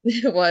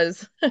 it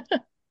was.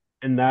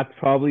 And that's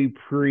probably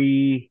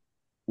pre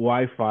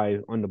Wi-Fi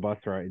on the bus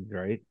rides,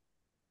 right?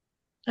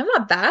 I'm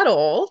not that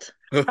old.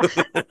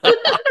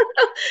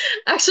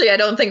 Actually, I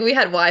don't think we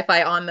had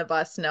Wi-Fi on the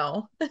bus,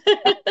 no.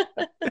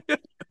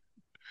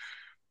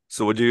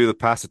 So would you do to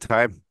pass the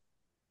time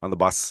on the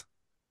bus?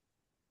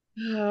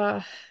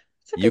 That's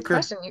a good Euchre?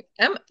 question.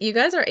 You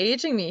guys are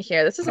aging me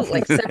here. This is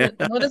like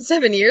more than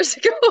 7 years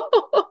ago.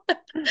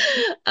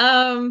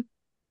 Um,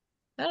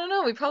 I don't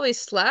know. We probably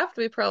slept.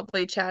 We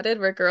probably chatted.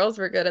 We're girls.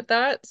 We're good at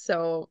that.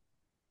 So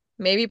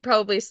maybe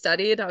probably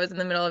studied. I was in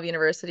the middle of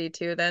university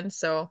too then,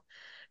 so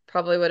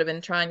probably would have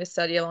been trying to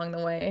study along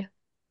the way.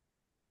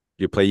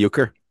 You play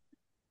euchre?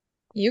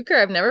 Euchre,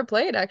 I've never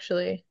played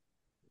actually.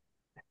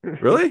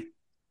 Really?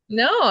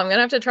 No, I'm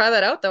gonna have to try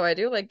that out though. I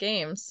do like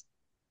games.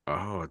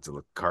 Oh, it's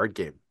a card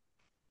game.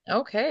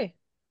 Okay,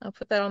 I'll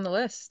put that on the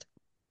list.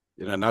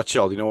 In a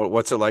nutshell, you know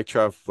what's it like,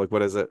 Trev? Like,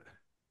 what is it?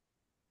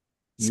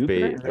 Euchre?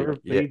 Spade, I like, never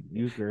yeah, played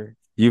euchre.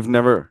 you've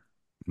never.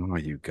 Oh,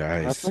 you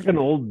That's guys. like an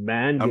old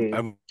man game.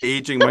 I'm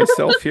aging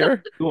myself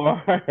here. You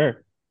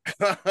are.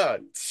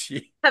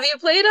 Gee. Have you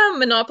played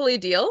Monopoly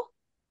Deal?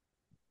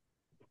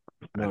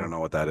 I don't No. know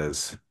what that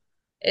is.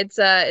 It's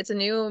a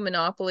new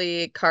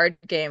Monopoly card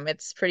game.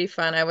 It's pretty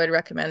fun. I would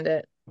recommend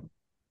it.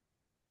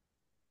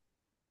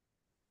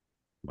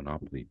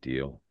 Monopoly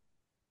deal.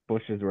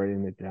 Bush is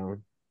writing it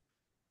down.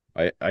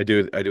 I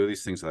do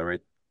these things. I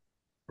write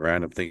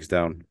random things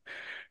down.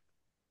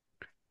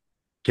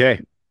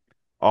 Okay.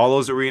 All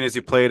those arenas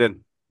you played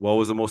in, what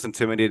was the most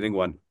intimidating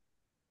one?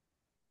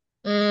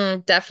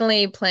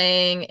 Definitely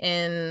playing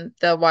in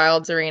the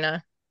Wilds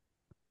Arena,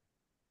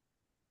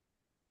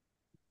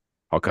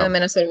 How the come?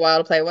 Minnesota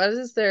Wild play. What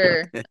is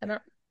their? I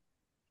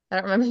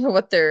don't remember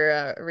what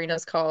their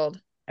arena's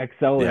called.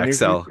 Excel The Energy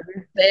XL.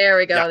 Center? There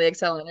we Yeah. go, the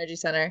Excel Energy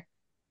Center.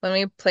 When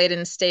we played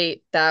in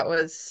state, that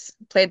was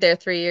played there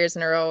 3 years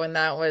in a row, and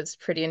that was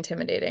pretty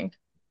intimidating.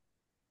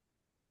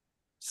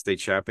 State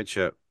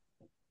championship,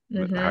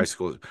 Hmm. high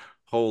school.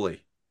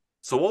 Holy.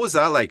 So what was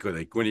that like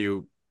when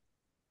you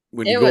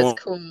It was go,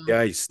 cool.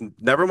 yeah,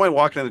 never mind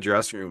walking in the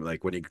dressing room.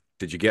 Like when you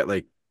did you get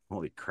like,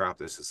 holy crap,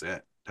 this is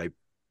it type.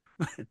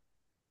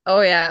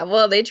 Oh yeah.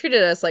 Well, they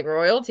treated us like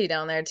royalty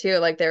down there too.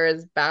 Like there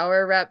was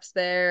Bauer reps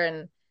there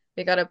and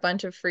we got a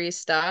bunch of free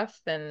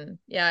stuff and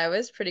yeah, it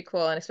was pretty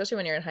cool. And especially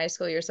when you're in high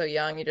school, you're so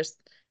young, you're just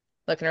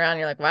looking around,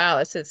 you're like, wow,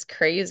 this is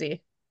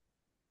crazy.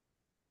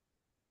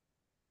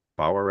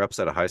 Power reps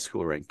at a high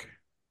school rink.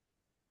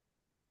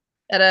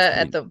 At That's a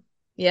at pretty. the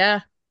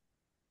yeah.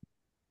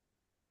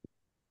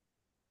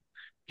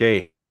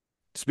 Okay.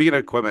 Speaking of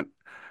equipment,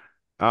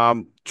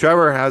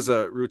 Trevor has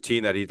a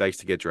routine that he likes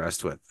to get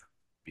dressed with.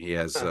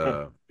 He's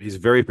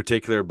very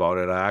particular about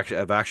it.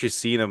 I've actually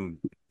seen him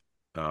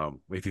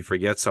if he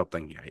forgets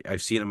something,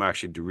 I've seen him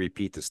actually do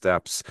repeat the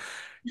steps.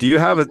 Did you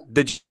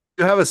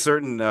have a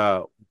certain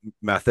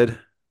method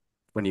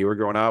when you were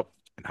growing up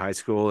in high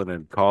school and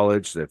in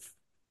college? If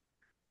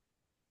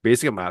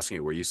basically I'm asking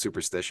you, were you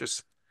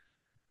superstitious?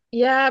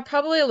 Yeah,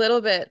 probably a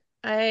little bit.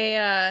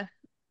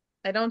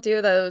 I don't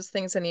do those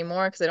things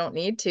anymore because I don't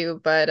need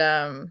to, but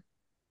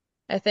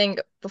I think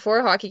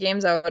before hockey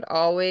games I would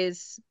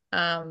always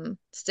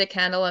stick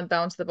handle and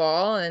bounce the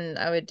ball and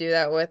I would do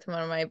that with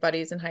one of my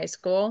buddies in high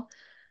school.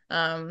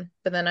 But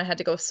then I had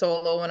to go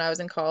solo when I was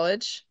in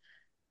college.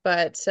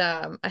 But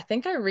I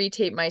think I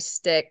retaped my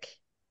stick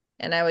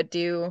and I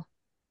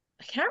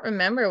can't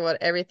remember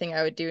what everything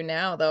I would do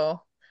now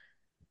though.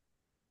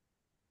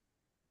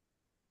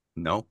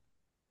 No.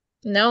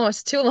 No,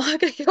 it's too long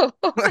ago.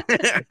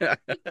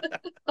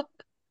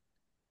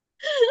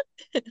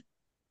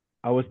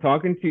 I was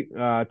talking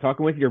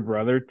with your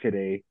brother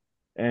today,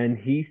 and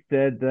he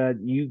said that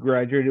you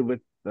graduated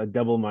with a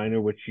double minor,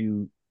 which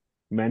you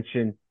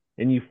mentioned,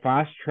 and you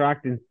fast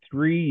tracked in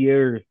 3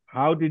 years.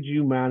 How did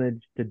you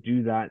manage to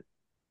do that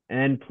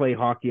and play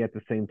hockey at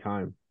the same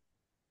time?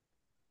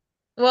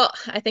 Well,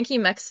 I think he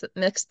mixed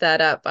that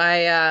up.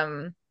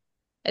 I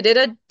did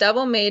a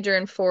double major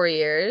in 4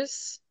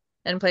 years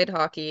and played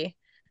hockey.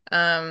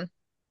 Um,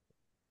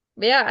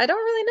 but yeah, I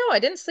don't really know. I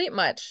didn't sleep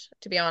much,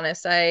 to be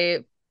honest. I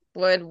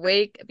would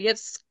be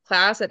at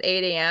class at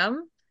 8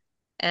 a.m.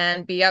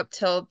 and be up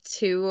till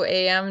 2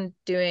 a.m.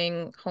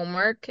 doing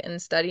homework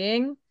and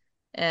studying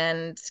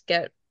and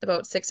get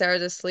about 6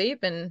 hours of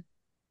sleep and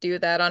do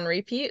that on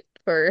repeat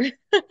for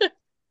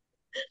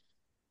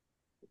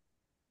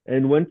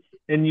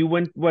And you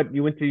went what?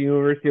 You went to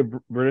University of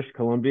British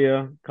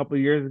Columbia a couple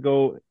of years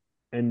ago,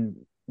 and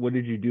what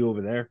did you do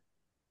over there?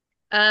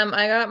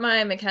 I got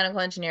my mechanical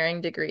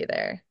engineering degree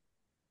there.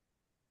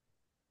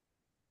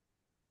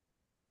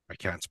 I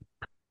can't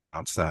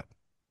pronounce that.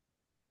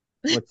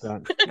 What's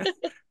that?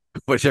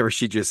 Whatever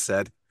she just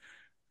said.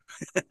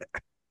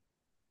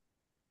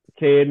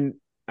 Okay, and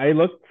I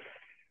looked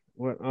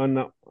on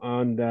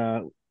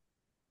the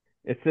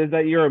it says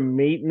that you're a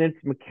maintenance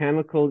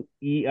mechanical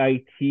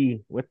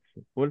EIT. What's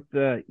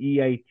the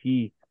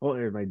EIT? Oh,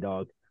 there's my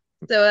dog.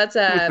 So that's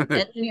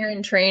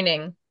engineering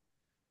training.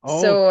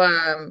 Oh,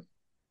 So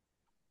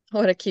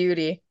what a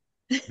cutie.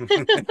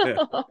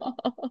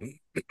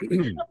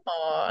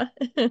 Aw.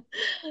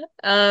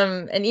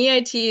 An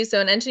EIT,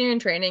 so an engineering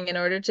training in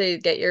order to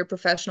get your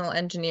professional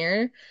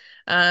engineer.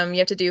 You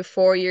have to do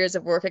 4 years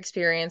of work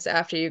experience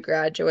after you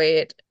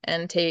graduate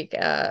and take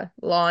a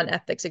law and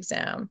ethics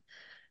exam.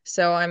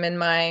 So I'm in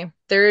my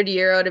third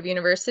year out of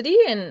university,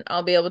 and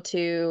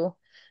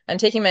I'm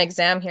taking my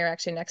exam here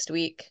actually next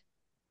week.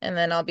 And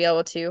then I'll be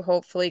able to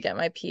hopefully get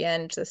my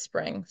PN this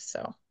spring.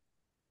 So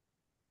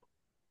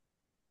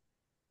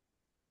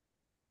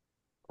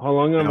How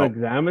long of an Now,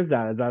 exam is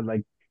that? Is that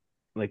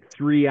like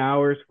 3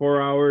 hours,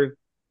 4 hours?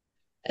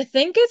 I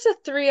think it's a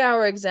 3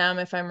 hour exam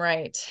if I'm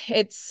right.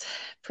 It's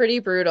pretty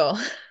brutal.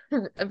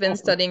 I've been Oh.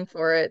 studying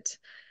for it.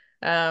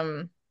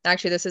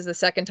 Actually, this is the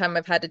second time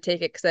I've had to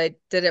take it because I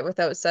did it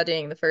without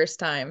studying the first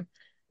time.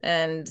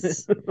 And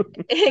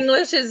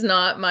English is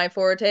not my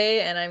forte,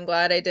 and I'm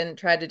glad I didn't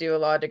try to do a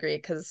law degree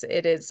because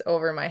it is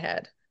over my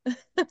head.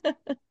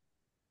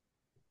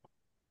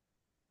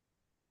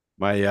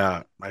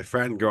 my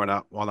friend growing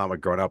up, well,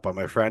 not growing up, but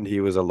my friend, he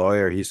was a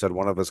lawyer. He said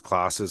one of his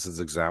classes, his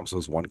exams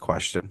was one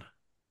question.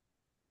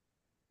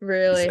 He said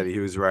Really. he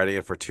was writing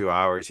it for 2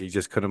 hours. He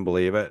just couldn't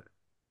believe it.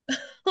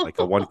 Like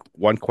a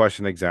one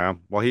question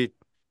exam. Well, he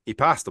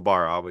passed the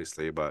bar,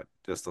 obviously, but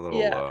just a little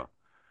Yeah. Can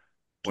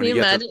when you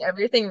you get to imagine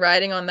everything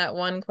riding on that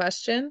one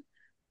question?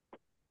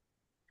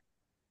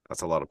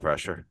 that's a lot of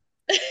pressure.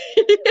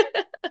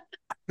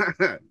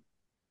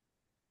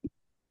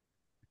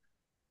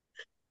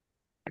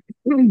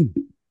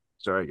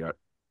 Sorry, got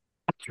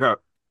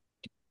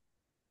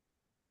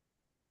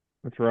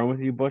What's wrong with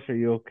you, Bush? Are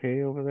you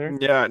okay over there?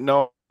 yeah,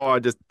 no,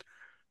 I'm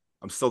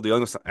still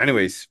dealing with something.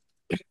 Anyways,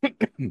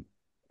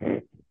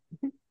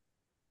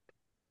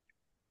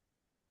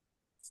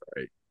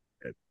 sorry.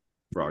 It,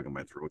 frog in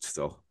my throat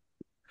still.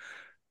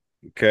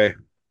 Okay.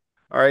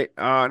 All right.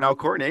 Now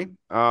Courtney,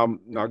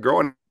 now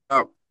growing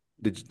up,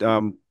 did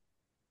you,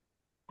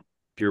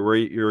 you're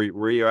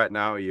where you at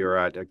now? You're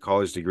at a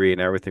college degree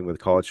and everything with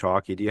college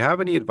hockey. Do you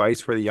have any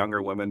advice for the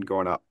younger women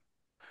growing up,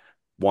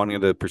 wanting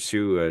to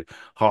pursue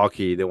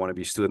hockey? They want to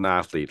be student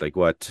athlete. Like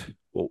what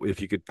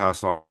if you could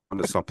pass on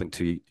to something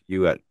to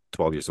you at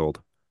 12 years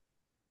old?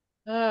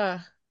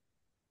 Ah,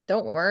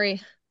 don't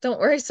worry. Don't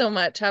worry so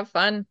much. Have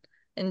fun.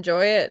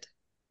 Enjoy it.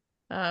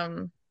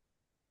 Um,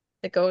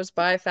 it goes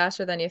by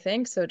faster than you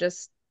think, so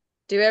just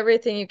do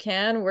everything you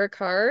can, work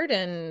hard,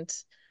 and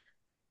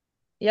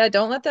yeah,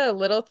 don't let the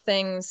little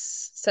things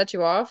set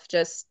you off.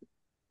 Just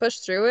push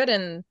through it,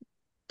 and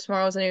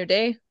tomorrow's a new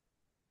day.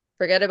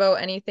 Forget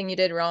about anything you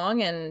did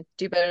wrong and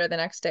do better the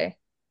next day.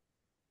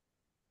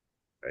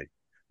 Okay.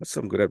 That's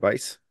some good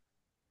advice.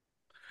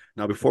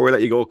 Now, before we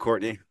let you go,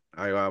 Courtney,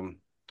 I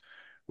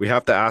we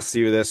have to ask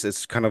you this.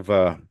 It's kind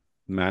of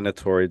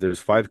mandatory. There's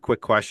five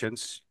quick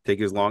questions.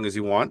 Take as long as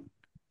you want,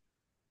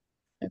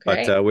 but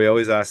Okay. we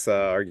always ask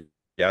our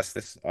guests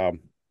this.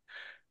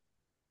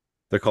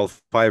 They're called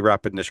five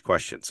rapid niche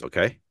questions.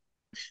 Okay.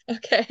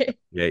 Okay.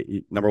 Yeah.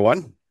 Number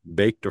one,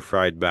 baked or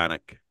fried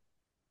bannock.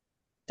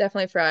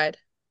 Definitely fried.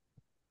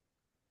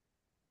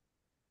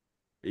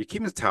 Are you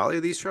keeping a tally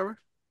of these, Trevor?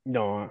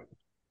 No,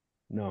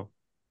 no.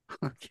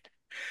 Okay.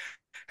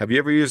 Have you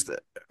ever used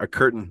a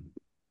curtain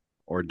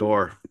or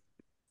door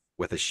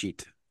with a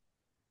sheet?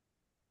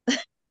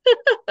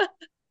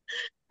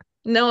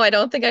 No, I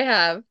don't think I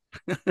have.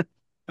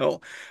 No.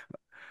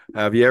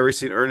 Have you ever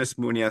seen Ernest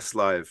Muniz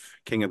live,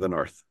 King of the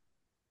North?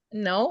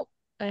 No,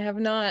 I have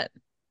not.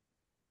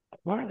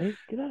 Marley,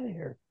 get out of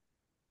here.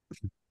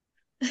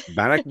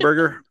 Bannock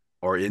burger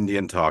or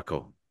Indian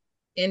taco?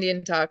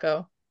 Indian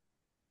taco.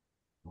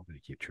 I'm gonna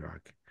keep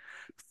track.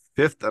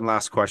 Fifth and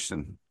last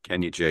question.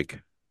 Can you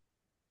jig?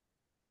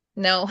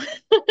 No.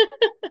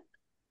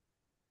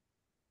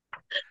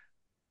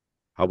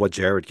 How about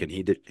Jared? Can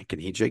he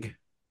jig?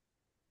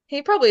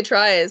 He probably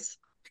tries.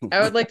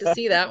 I would like to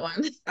see that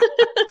one.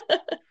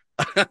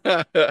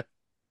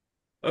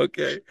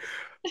 Okay.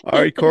 All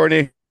right,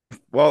 Courtney.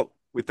 Well,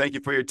 we thank you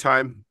for your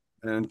time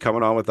and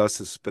coming on with us.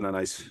 It's been a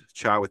nice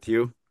chat with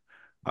you.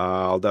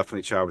 I'll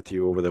definitely chat with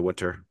you over the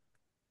winter.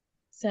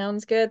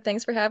 Sounds good.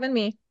 Thanks for having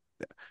me.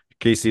 In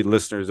case the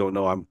listeners don't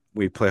know,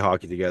 we play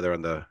hockey together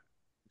on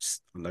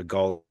the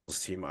Gulls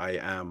team. I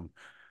am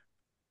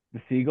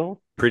The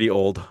seagull? pretty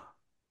old.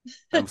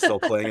 I'm still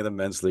playing in the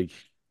men's league.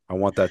 I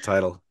want that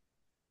title.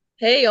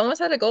 Hey, you almost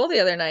had a goal the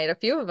other night, a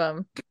few of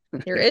them.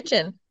 You're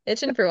itching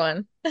for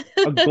one.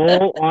 A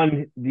goal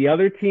on the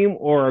other team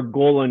or a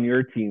goal on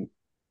your team?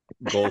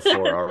 Goal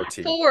for our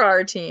team. For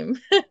our team.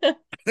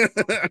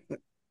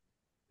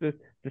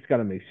 Just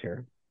gotta make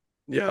sure.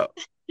 Yeah.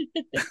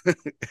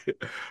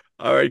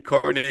 All right,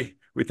 Courtney.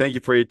 We thank you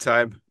for your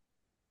time.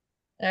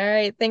 All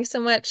right. Thanks so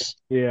much.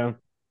 Yeah.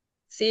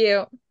 See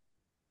you.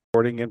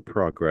 Recording in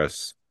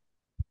progress.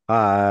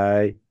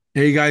 Hi.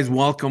 Hey guys,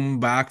 welcome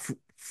back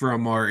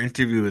from our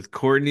interview with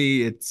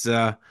Courtney. It's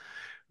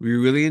we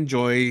really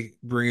enjoy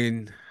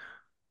bringing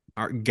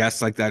our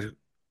guests like that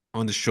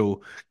on the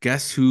show.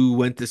 Guests who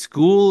went to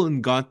school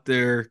and got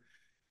their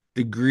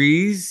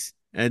degrees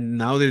and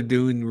now they're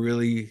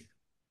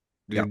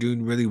Yep.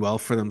 doing really well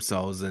for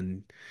themselves.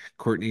 And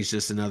Courtney's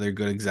just another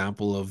good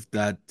example of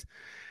that.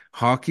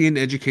 Hockey and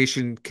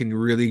education can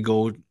really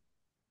go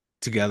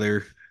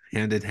together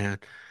hand in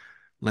hand.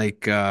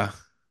 Like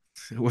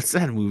What's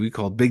that movie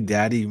called? Big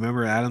Daddy. You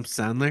remember Adam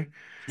Sandler?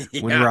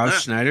 When Rob Yeah.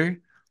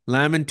 Schneider,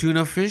 lamb and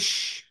tuna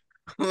fish,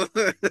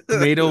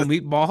 tomato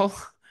meatball.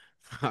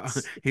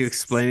 He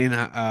explaining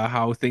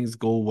how things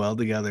go well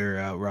together,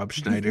 Rob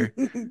Schneider.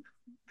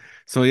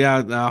 So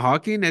yeah,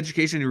 hockey and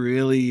education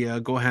really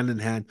go hand in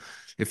hand.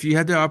 If you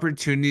had the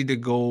opportunity to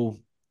go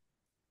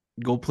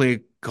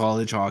play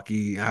college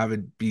hockey, have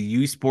it be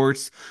U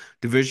Sports,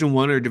 Division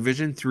One or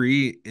Division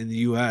Three in the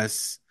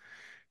US,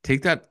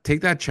 take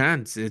that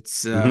chance.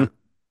 Hmm.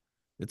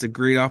 It's a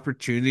great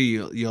opportunity.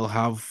 You'll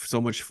have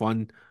so much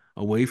fun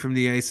away from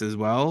the ice as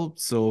well.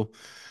 So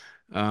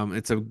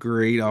it's a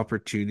great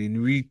opportunity,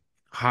 and we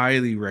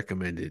highly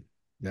recommend it.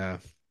 Yeah,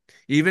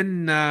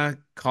 even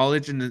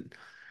college and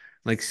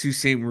like Sault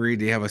Ste. Marie,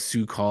 they have a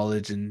Sioux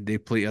College, and they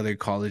play other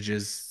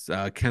colleges,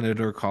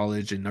 Canadore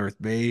College in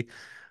North Bay.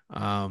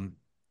 Um,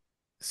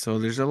 so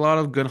there's a lot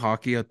of good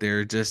hockey out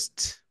there.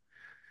 Just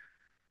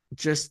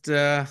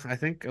I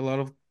think a lot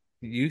of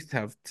youth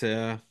have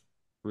to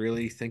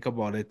really think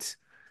about it.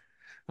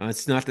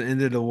 It's not the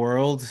end of the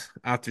world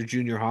after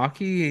junior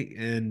hockey,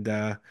 and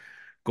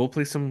go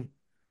play some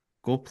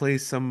go play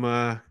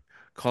some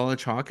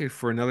college hockey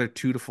for another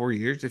 2 to 4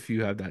 years if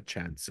you have that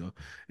chance. So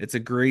it's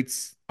a great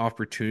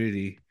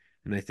opportunity,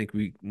 and I think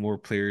we more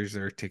players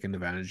are taking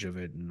advantage of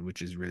it, and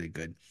which is really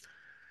good.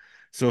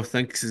 So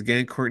thanks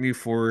again, Courtney,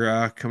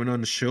 for coming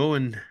on the show,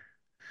 and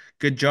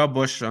good job,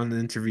 Bush, on the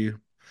interview.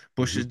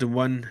 Bush Hmm. is the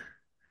one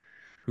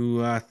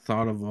who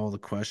thought of all the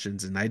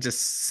questions, and I just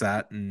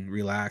sat and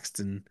relaxed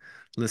and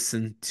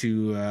listened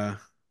to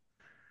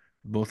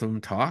both of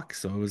them talk.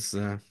 So it was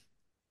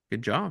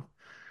good job.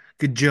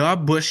 Good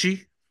job,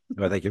 Bushy.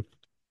 Oh, thank you.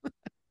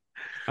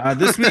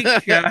 This week,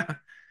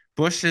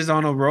 Bush is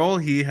on a roll.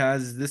 He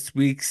has this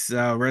week's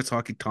Reds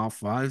Hockey top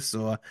five.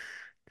 So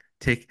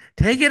take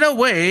it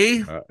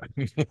away. Uh,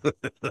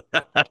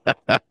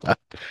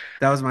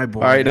 That was my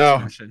All right, Borat now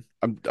impression.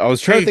 I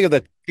was trying to think Hey, of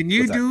the can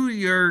you what's that? do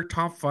your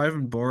top five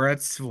in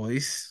Borat's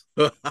voice?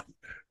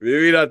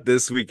 Maybe not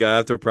this week. I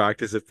have to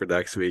practice it for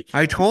next week.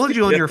 I told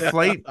you on your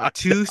flight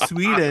to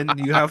Sweden,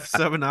 you have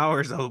 7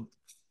 hours. I'll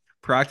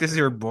practice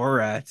your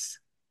Borats.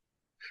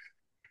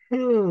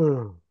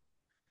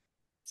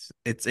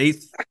 It's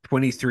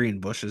 8:23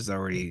 and Bush is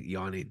already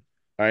yawning.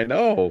 I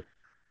know.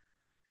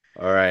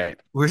 All right.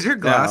 Where's your Now,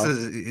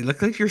 glasses? You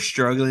look like you're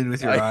struggling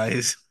with your I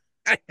eyes.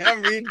 I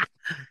am reading.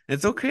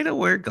 It's okay to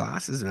wear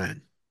glasses,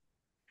 man.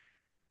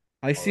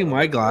 I Hold see on, on my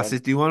my phone.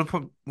 glasses. Do you want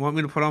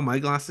me to put on my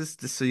glasses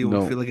just so you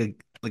won't feel No, like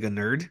a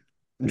nerd?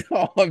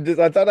 no.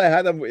 I thought I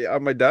had them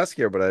on my desk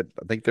here, but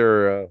I think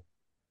they're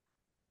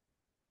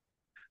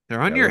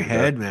They're on yeah, your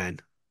they're over head, man.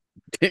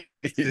 there.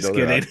 Just No,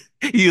 they're not. kidding.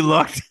 You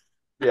looked.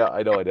 Yeah,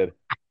 I know I did.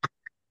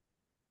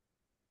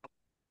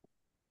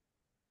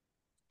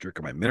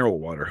 Drinking my mineral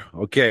water.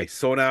 Okay,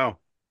 so now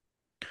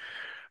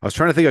I was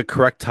trying to think of a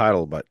correct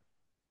title, but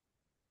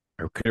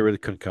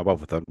couldn't come up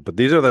with them. But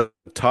these are the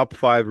top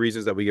five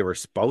reasons that we give our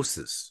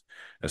spouses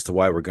as to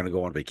why we're going to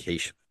go on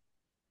vacation.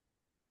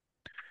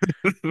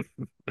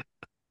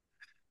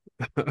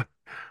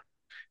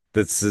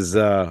 This is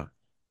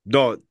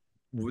no,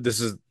 this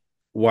is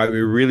why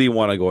we really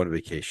want to go on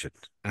vacation.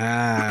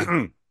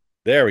 Ah,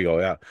 There we go.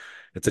 Yeah,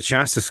 it's a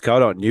chance to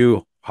scout out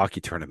new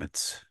hockey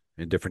tournaments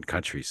in different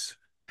countries.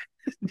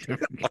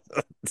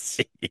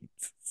 Jeez.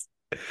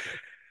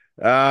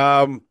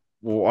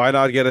 Why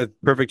not get a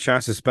perfect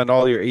chance to spend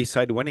all your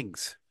A-side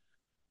winnings?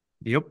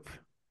 yep,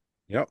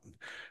 Yep.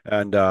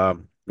 And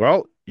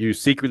well, you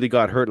secretly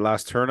got hurt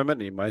last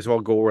tournament, and you might as well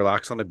go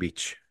relax on the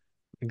beach.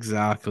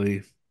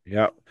 exactly.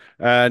 Yep.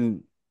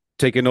 And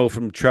take a note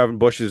from Trev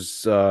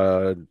Bush's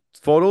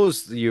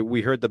photos.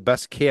 We heard the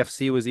best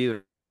KFC was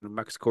either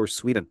Mexico or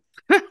Sweden.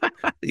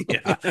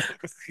 Yeah.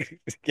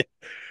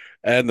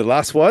 And the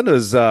last one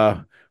is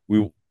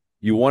we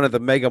you wanted the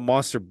Mega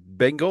Monster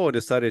Bingo and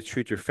decided to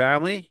treat your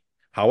family.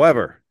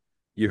 However,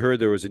 you heard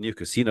there was a new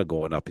casino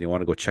going up and you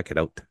want to go check it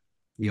out.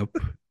 Yep.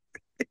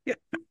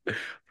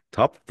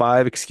 Top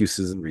five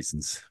excuses and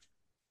reasons.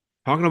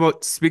 Talking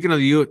about speaking of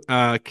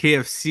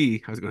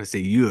KFC, I was gonna say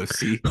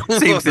UFC.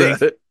 Same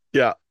thing.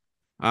 Yeah.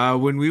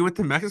 When we went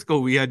to Mexico,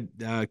 we had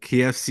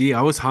KFC.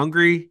 I was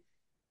hungry,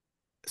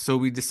 so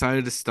we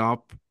decided to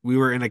stop. We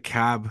were in a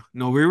cab.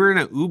 No, we were in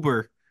an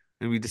Uber,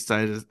 and we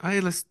decided,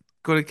 hey, let's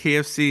go to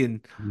KFC.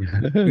 And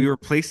we were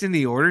placing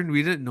the order, and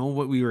we didn't know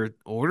what we were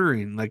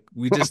ordering. Like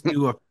we just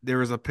knew there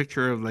was a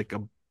picture of like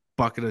a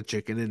bucket of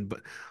chicken and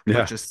bunch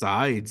Yeah. of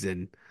sides,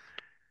 and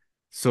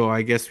so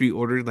I guess we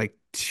ordered like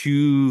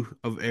two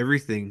of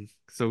everything.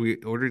 So we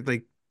ordered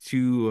like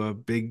two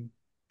big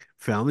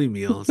family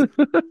meals.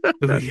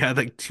 So we had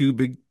like two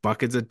big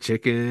buckets of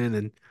chicken,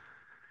 and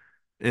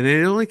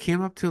it only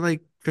came up to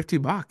like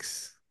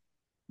 $50.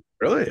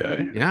 Really?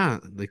 Eh? Yeah,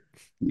 like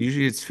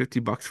usually it's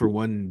 $50 for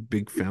one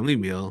big family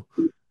meal,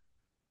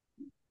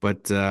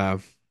 but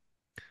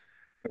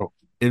Oh,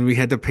 and we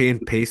had to pay in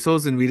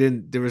pesos, and we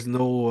didn't there was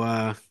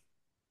no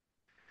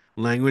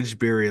language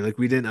barrier. Like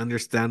we didn't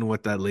understand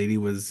what that lady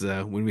was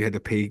when we had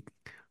to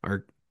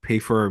our pay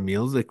for our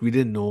meals. Like we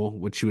didn't know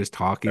what she was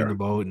talking there.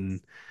 about,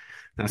 and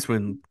That's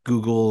when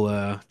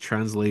Google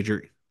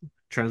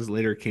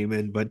translator came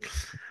in. But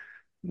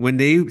when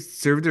they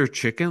served their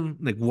chicken,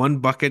 like one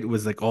bucket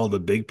was like all the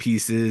big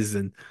pieces,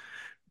 and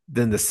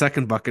then the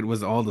second bucket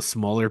was all the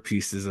smaller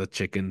pieces of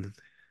chicken.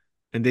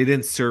 And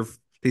they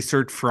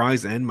served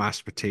fries and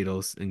mashed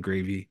potatoes and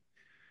gravy.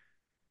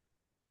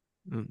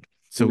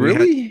 So we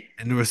had, Really?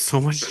 and there was so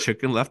much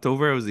chicken left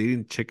over. I was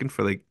eating chicken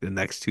for like the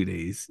next 2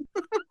 days.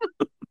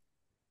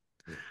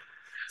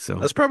 So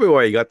That's probably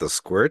why you got the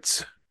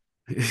squirts.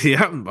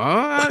 yeah,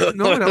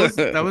 no,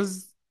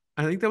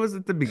 I think that was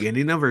at the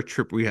beginning of our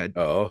trip we had.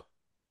 Oh,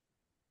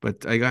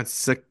 But I got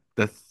sick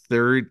the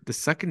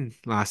second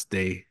last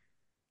day.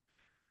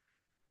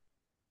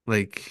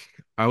 Like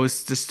I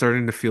was just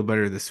starting to feel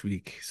better this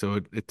week.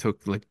 So it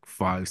took like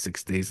 5,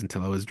 6 days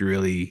until I was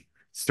really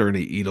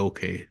starting to eat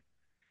okay.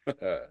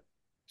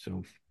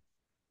 So,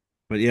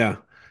 but yeah,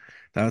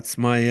 that's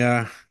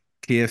my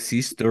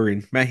KFC story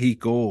in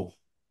Mexico.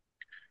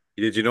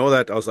 did you know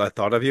that I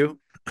thought of you?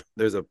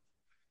 There's a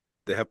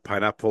they have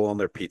pineapple on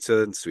their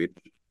pizza in Sweden.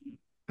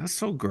 That's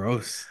so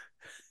gross.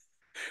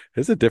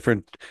 It's a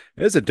different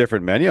it's a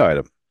different menu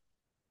item.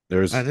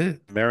 That There's is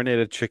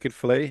marinated chicken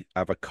fillet,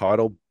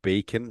 avocado,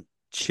 bacon,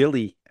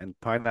 chili, and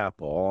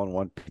pineapple all on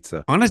one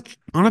pizza. on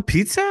a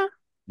pizza?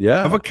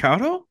 Yeah,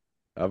 Avocado?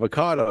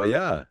 avocado.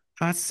 Yeah.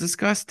 That's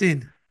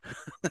disgusting.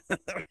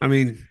 I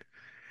mean,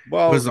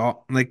 it was Well,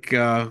 all like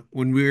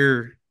when we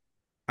were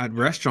at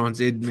restaurants,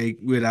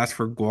 we'd ask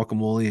for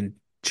guacamole and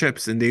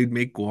chips, and they'd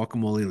make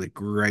guacamole like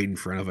right in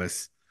front of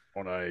us.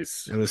 oh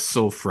nice. It was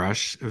so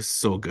fresh. It was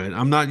so good.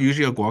 I'm not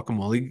usually a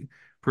guacamole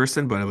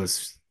person, but it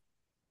was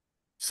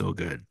so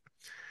good.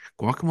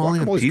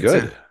 Guacamole and Guacamole's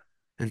good. pizza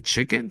and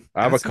chicken?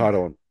 That's a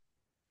Avocado.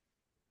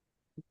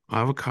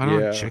 avocado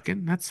and Yeah.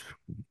 chicken? That's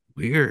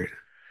weird.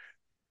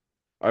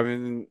 I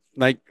mean,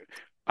 like,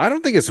 I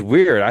don't think it's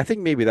weird. I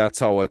think maybe that's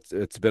how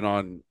it's been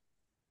on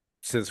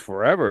since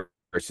forever.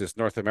 It's just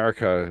North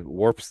America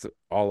warps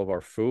all of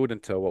our food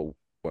into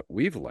what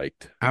we've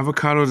liked.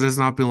 Avocado does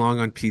not belong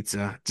on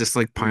pizza, just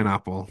like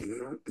pineapple.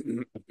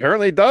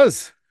 Apparently it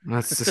does.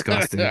 That's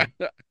disgusting.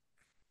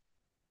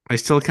 I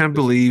still can't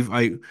believe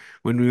I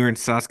when we were in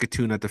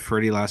Saskatoon at the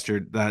Freddy last year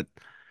that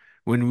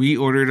when we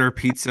ordered our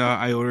pizza,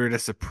 I ordered a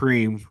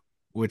Supreme,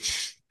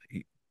 which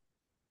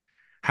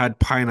had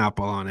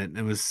pineapple on it.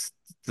 It was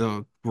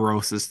the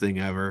grossest thing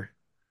ever.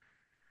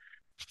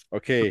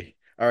 Okay.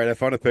 All right. I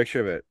found a picture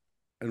of it.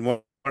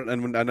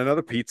 And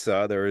another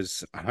pizza, there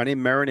is honey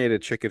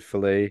marinated chicken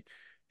fillet,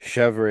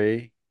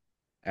 chèvre,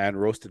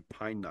 and roasted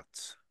pine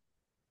nuts.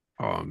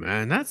 Oh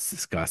man, that's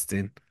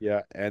disgusting.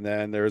 Yeah. And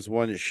then there's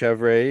one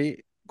chèvre,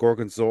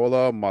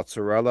 gorgonzola,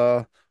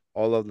 mozzarella,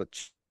 all of the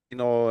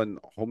chino and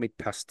homemade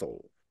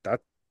pesto.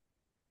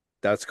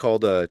 That's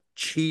called a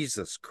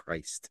Jesus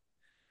Christ.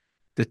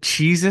 The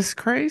Jesus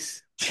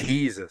Christ?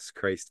 Jesus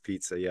Christ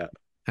pizza. Yeah.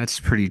 That's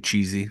pretty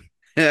cheesy.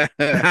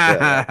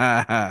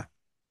 Yeah.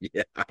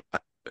 Yeah.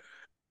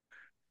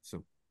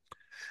 So,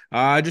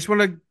 I just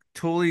want to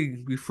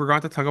we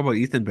forgot to talk about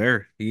Ethan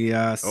Bear. He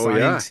Oh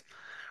yeah. signed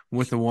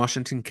with the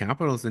Washington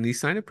Capitals and he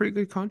signed a pretty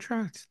good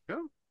contract.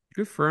 Yeah.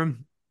 Good for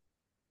him.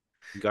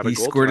 Got a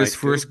goal tonight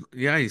too.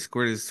 He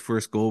scored his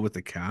first goal with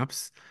the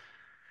Caps.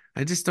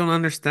 I just don't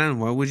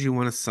understand. Why would you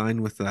want to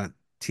sign with that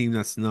team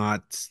that's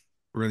not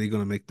really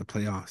going to make the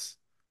playoffs?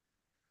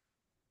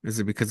 Is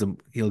it because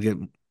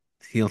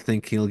he'll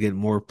think he'll get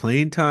more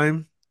playing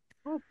time?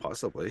 Oh,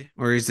 possibly.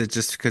 Or is it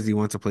just because he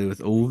wants to play with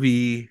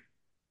Ovi?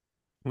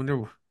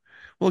 Wonder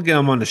we'll get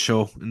him on the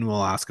show and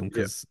we'll ask him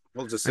Yeah. because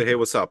We'll just I say, hey,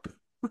 what's up?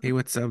 hey,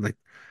 what's up? Like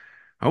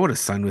I would have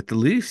signed with the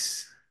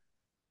Leafs.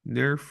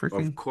 They're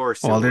Of freaking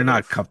course you well, they're would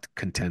not have. cup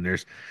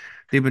contenders.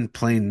 They've been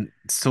playing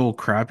so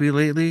crappy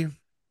lately.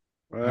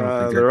 I don't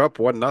think they're They're up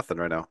 1-0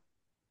 right now.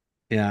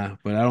 yeah,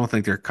 but I don't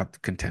think they're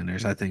cup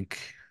contenders. I think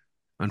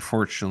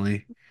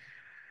unfortunately.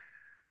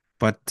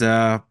 But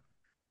I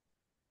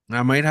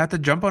might have to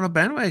jump on a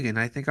bandwagon.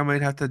 I think I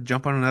might have to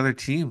jump on another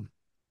team.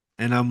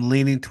 And I'm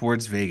leaning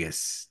towards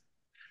Vegas.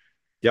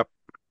 Yep.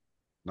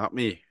 Not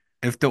me.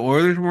 If the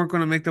Oilers weren't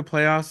going to make the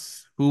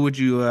playoffs, who would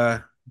you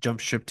jump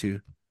ship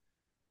to?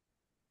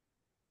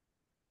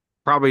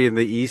 Probably in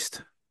the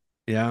East.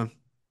 Yeah,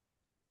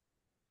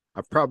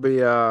 I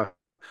probably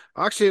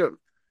actually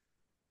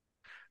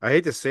I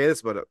hate to say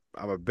this, but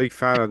I'm a big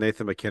fan of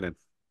Nathan McKinnon.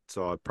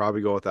 So I'd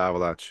probably go with the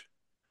Avalanche.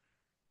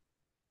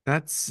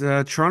 that's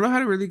Toronto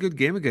had a really good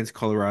game against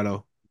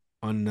Colorado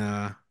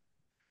on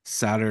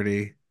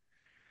Saturday.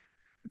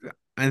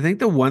 I think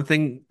the one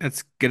thing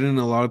that's getting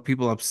a lot of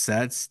people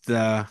upset is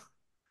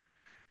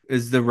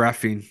the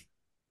reffing.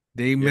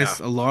 They Yeah. miss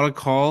a lot of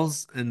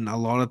calls and a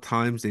lot of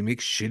times they make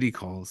shitty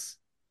calls.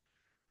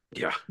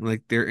 Yeah.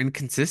 Like they're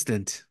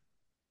inconsistent.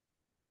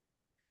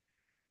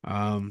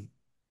 Um,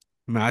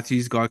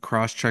 Matthews got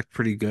cross-checked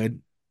pretty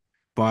good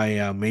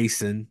by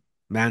Manson,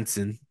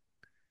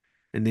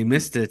 and they Hmm.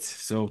 missed it.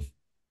 So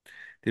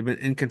they've been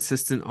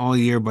inconsistent all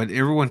year, but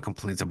everyone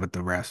complains about the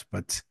refs,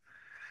 but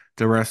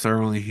the refs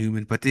are only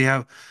human. But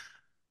I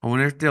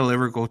wonder if they'll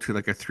ever go to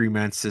like a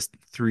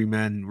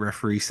three-man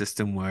referee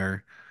system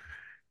where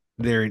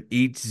they're in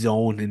each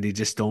zone and they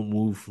just don't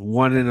move.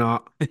 One in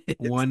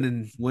It's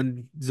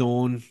one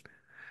zone,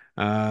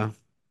 uh,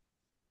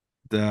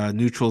 the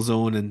neutral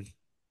zone and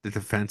the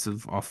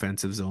defensive,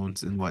 offensive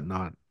zones and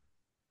whatnot.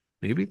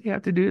 Maybe they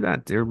have to do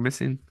that. They're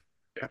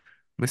yeah.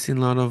 missing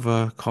a lot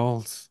of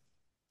calls.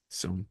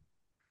 So,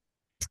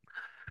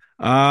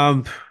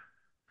 um,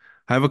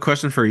 I have a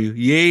question for you.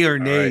 Yay or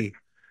All right. nay?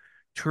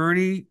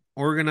 Tourney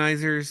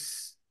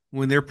organizers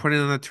when they're putting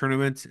on a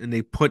tournament and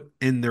they put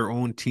in their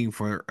own team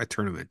for a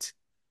tournament.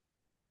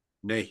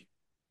 Nay.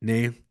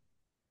 Nay.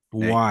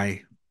 Nay.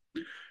 Why?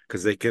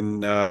 Because they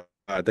can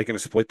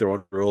exploit their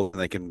own rules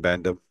and they can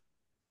bend them.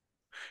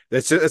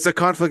 It's a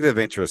conflict of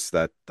interest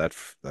that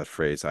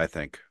phrase, I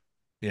think.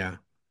 Yeah.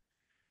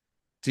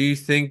 Do you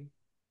think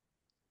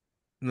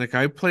like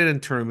I played in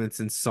tournaments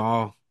and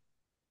saw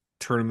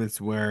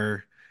tournaments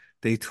where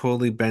they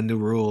totally bend the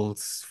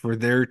rules for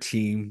their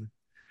team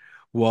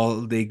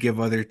while they give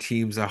other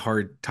teams a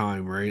hard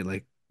time, right?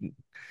 Like,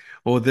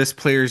 oh, this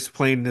player's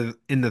playing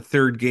in the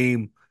third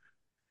game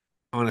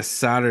on a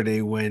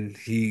Saturday when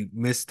he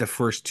missed the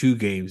first two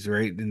games,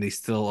 right? And they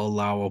still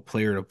allow a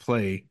player to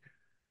play.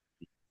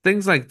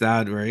 Things like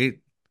that, right?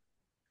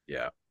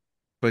 Yeah.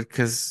 But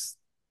because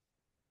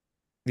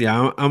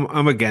yeah,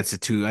 I'm against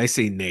it too. I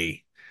say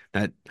nay.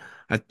 That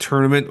a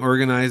tournament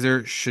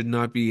organizer should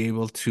not be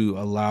able to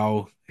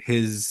allow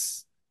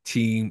his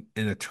team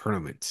in a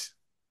tournament.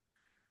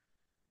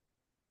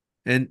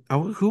 And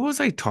who was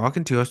I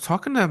talking to? I was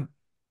talking to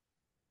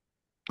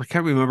I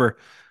can't remember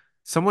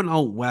someone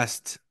out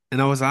west,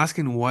 and I was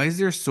asking why is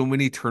there so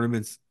many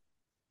tournaments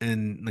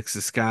in like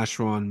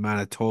Saskatchewan,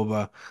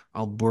 Manitoba,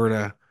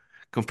 Alberta,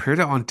 compared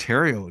to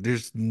Ontario.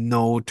 There's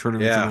no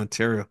tournaments in Yeah.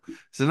 Ontario.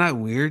 Isn't that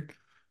weird?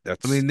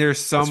 I That's mean, there's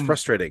that's some,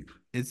 frustrating.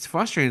 it's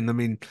frustrating. I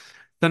mean,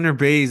 Thunder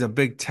Bay is a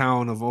big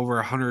town of over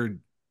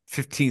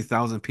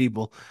 115,000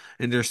 people,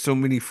 and there's so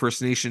many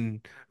First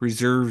Nation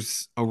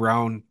reserves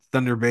around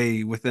Thunder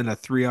Bay within a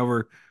 3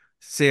 hour,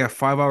 say a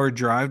 5 hour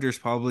drive, there's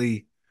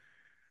probably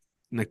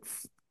like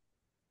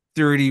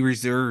 30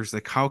 reserves.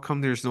 Like, how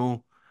come there's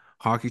no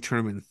hockey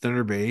tournament in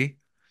Thunder Bay?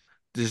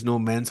 There's no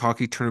men's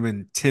hockey tournament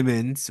in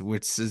Timmins,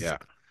 which is Yeah.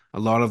 a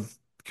lot of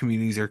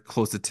communities are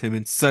close to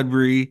Timmins,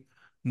 Sudbury,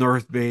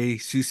 North Bay,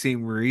 Sault Ste.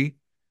 Marie.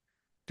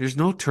 There's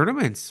no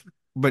tournaments.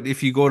 But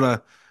if you go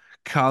to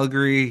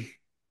Calgary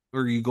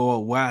or you go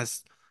out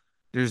west,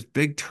 there's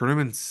big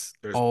tournaments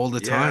There's all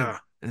the time. yeah.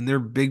 And they're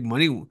big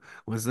money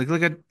ones. Like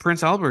look at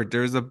Prince Albert.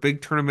 There's a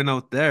big tournament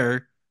out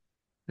there.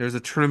 There's a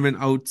tournament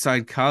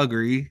outside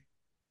Calgary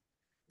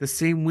the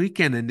same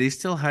weekend, and they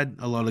still had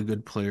a lot of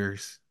good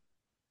players.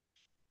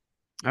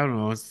 I don't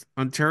know.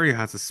 Ontario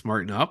has to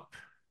smarten up.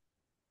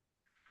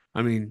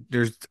 I mean,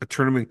 there's a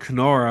tournament in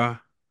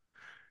Kenora.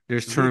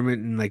 There's Hmm.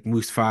 tournament in like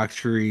Moose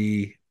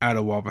Factory out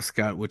of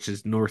Wabascat, which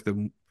is north of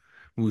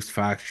Moose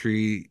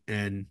Factory,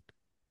 and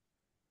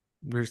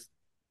there's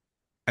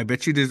I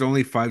bet you there's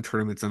only five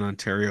tournaments in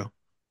Ontario,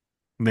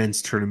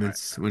 men's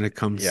tournaments when it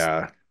comes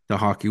Yeah. to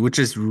hockey, which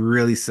is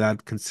really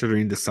sad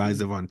considering the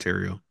size of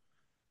Ontario.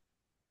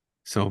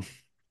 So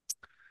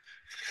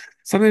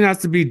something has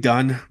to be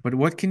done, but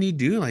what can you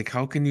do? Like,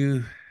 how can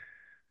you?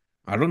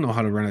 I don't know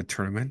how to run a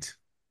tournament.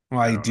 Well,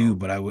 I I don't do, know.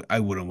 but I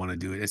wouldn't want to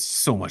do it. It's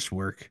so much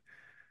work.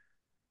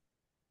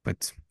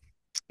 But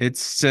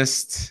it's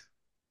just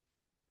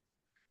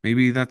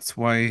maybe that's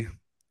why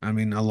I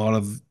mean a lot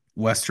of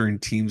Western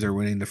teams are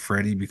winning the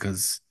Freddie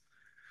because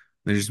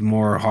there's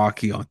more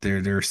hockey out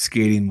there. They're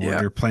skating more. Yeah.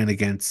 They're playing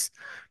against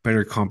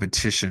better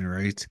competition,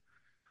 right?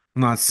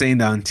 I'm not saying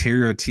the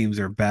Ontario teams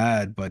are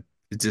bad, but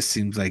it just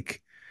seems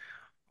like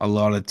a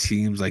lot of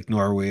teams like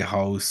Norway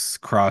House,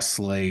 Cross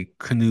Lake,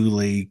 Canoe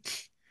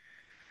Lake,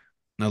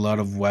 and a lot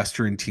of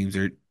Western teams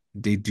are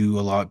they do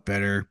a lot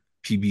better.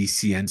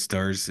 PBCN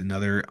Stars,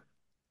 another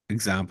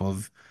example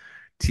of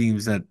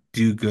teams that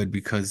do good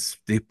because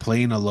they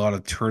play in a lot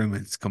of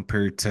tournaments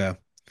compared to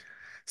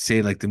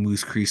say like the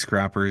Moose Cree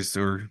Scrappers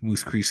or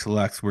Moose Cree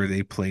Selects where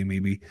they play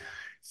maybe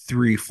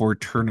three, four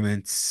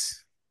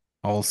tournaments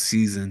all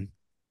season.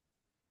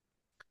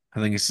 I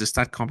think it's just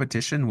that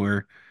competition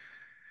where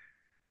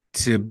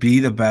to be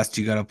the best,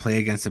 you got to play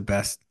against the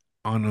best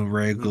on a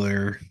Mhm.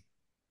 regular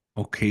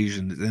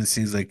occasion. And it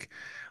seems like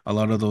a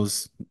lot of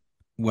those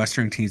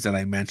Western teams that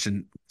I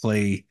mentioned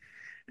play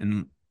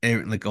in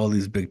like all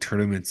these big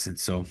tournaments. And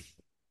so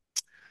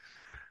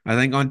I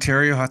think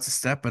Ontario has to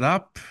step it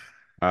up.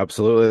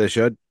 Absolutely, they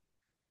should.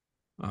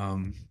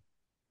 Um,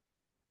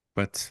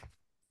 but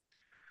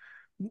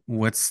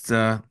what's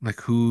the like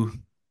who?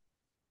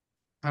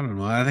 I don't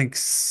know. I think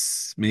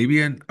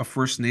maybe a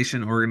First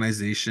Nation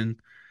organization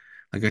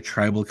like a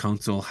tribal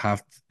council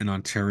have in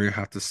Ontario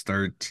have to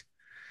start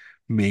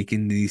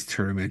making these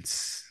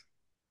tournaments.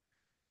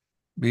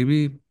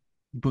 Maybe,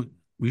 but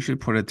we should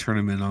put a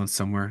tournament on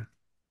somewhere.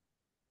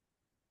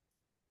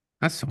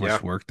 That's so Yeah.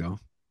 much work, though.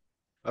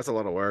 That's a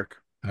lot of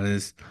work. That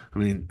is. I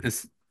mean,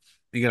 it's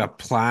you gotta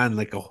plan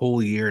like a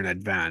whole year in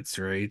advance,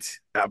 right?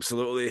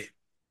 Absolutely.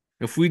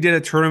 If we did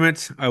a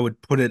tournament, I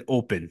would put it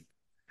open.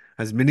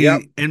 As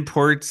Yep. many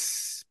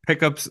imports,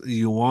 pickups as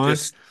you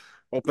want. Just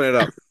Open it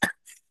up.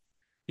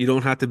 You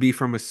don't have to be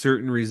from a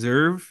certain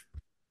reserve.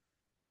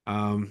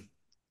 Um,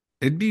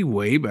 it'd be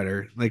way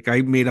better. Like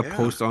I made a Yeah.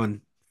 post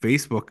on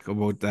Facebook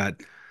about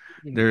that.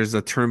 There's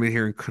a tournament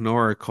here in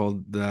Kenora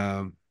called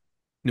the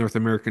North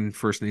American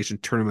First Nation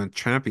Tournament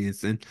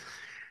Champions, and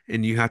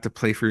you have to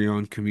play for your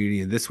own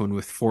community in this one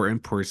with four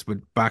imports.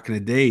 But back in the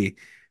day,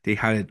 they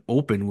had it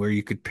open where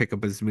you could pick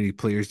up as many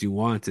players you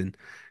want, and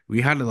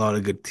we had a lot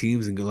of good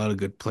teams and a lot of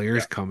good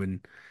players Yeah.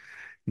 coming.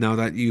 Now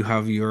that you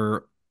have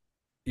your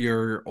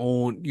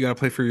own, you got to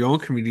play for your own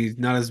community.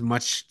 Not as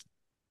much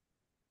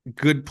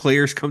good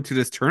players come to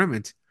this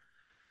tournament,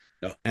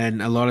 No.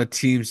 and a lot of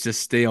teams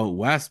just stay out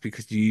west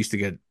because you used to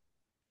get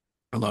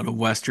a lot of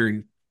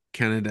Western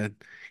Canada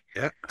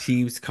Yeah.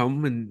 teams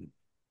come, and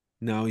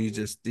now you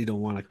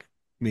don't want to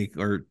make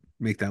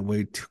that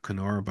way to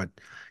Kenora. But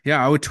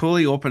yeah, I would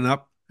totally open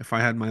up if I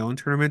had my own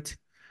tournament.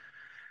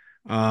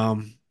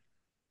 Um,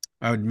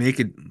 I would make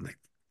it like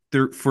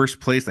first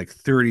place like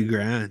 30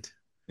 grand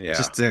Yeah.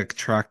 just to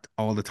attract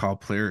all the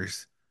top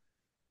players.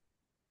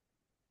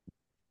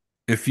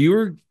 If you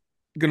were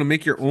gonna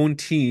make your own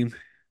team,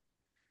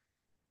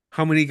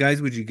 how many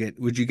guys would you get?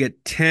 Would you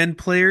get 10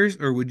 players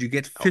or would you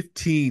get Oh,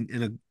 15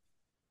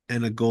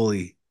 and a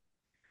goalie?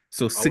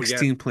 So I would get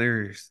 16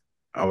 players.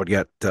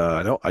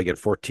 no, I get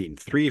 14.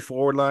 Three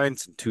forward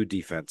lines and two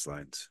defense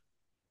lines.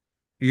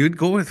 You'd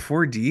go with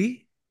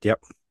 4D? Yep.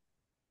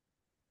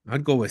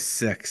 I'd go with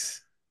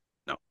six.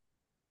 No.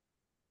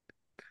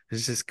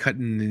 It's just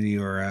cutting in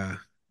your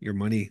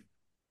money.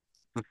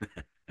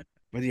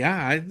 But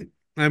yeah,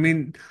 I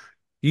mean,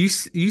 you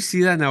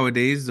see that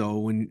nowadays though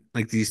when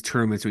like these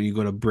tournaments when you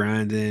go to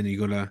Brandon, you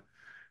go to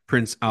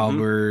Prince Hmm.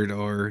 Albert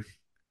or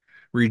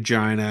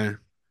Regina,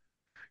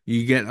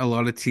 you get a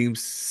lot of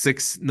teams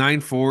six,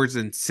 nine forwards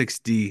and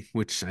 6D,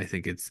 which I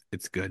think it's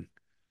good.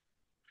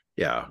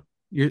 Yeah.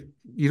 You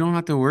don't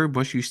have to worry,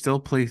 Bush. You still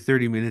play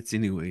 30 minutes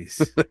anyways.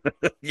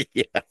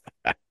 Yeah.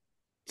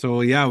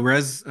 So yeah,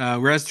 res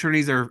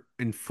tourneys are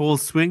in full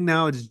swing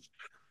now. It's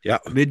Yeah.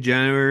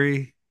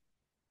 mid-January.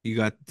 You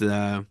got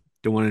the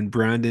one in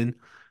Brandon,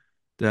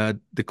 the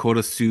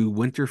Dakota Sioux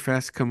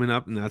Winterfest coming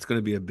up, and that's going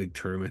to be a big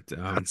tournament.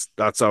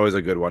 That's always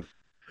a good one.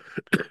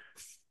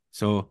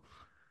 So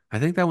I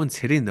think that one's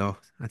hitting though.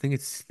 I think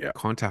it's Yeah. Is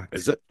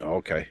contact. it?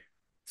 Okay.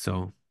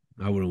 So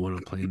I wouldn't want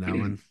to play in that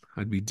one.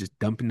 I'd be just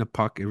dumping the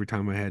puck every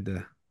time I had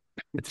a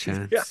Yeah.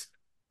 chance.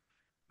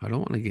 I don't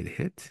want to get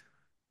hit.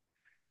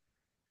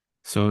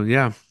 So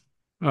yeah.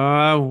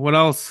 What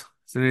else?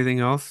 Is there anything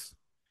else?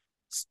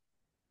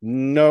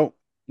 No,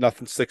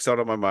 nothing sticks out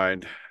of my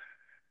mind.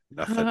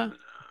 Nothing.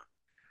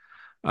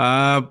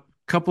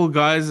 Couple of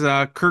guys.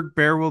 Kirk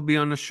Bear will be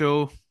on the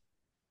show.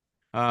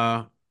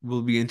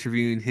 We'll be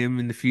interviewing him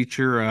in the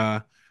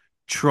future.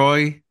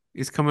 Troy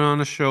is coming on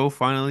the show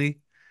finally.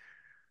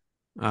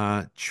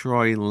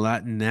 Troy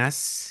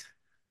Latiness.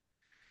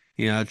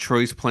 Yeah,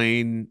 Troy's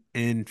playing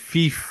in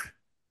FIF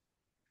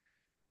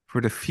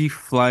for the FIF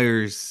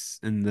Flyers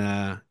in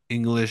the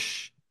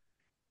English.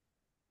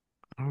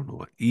 I don't know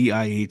what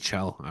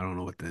EIHL. I don't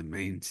know what that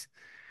means.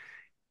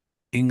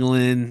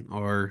 England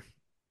or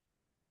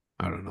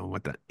I don't know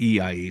what that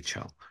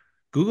EIHL.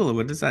 Google it.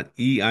 What does that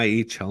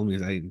EIHL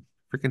mean?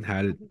 I freaking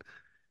had it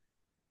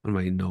on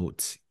my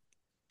notes.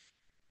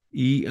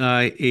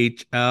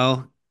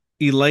 EIHL,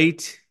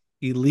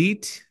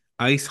 Elite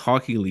Ice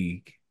Hockey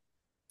League.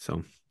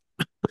 So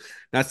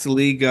that's the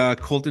league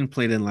Colton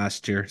played in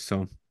last year.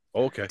 So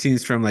Okay.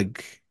 teams from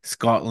like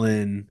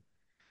Scotland,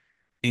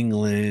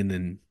 England,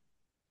 and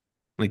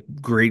like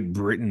Great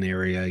Britain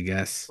area, I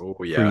guess, Oh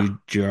for yeah. you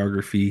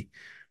geography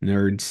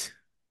nerds.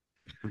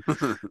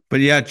 But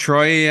yeah,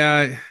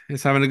 Troy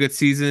is having a good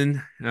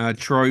season.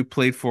 Troy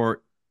played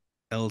for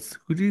else.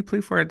 Who did he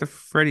play for at the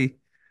Freddie?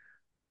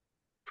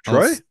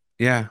 Troy? Else,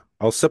 yeah,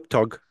 I'll sip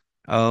tug.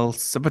 El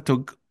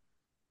Sabatog.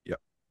 Yeah.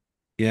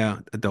 Yeah,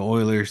 at the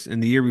Oilers.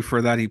 And the year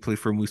before that, he played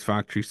for Moose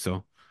Factory.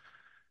 So,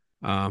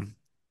 um,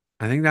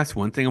 I think that's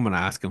one thing I'm gonna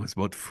ask him is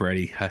about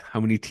Freddie. How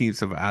many teams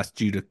have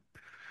asked you to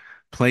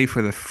play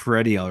for the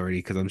Freddie already?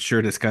 Because I'm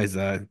sure this guy's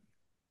a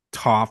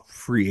top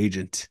free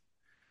agent.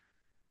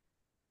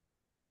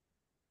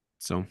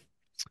 So,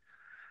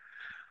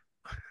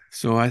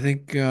 so I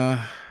think,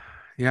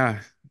 yeah,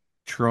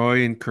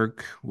 Troy and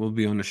Kirk will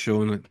be on the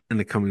show in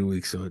the coming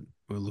weeks. So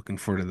we're looking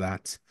forward to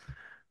that.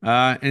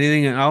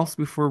 Anything else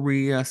before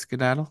we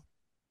skedaddle?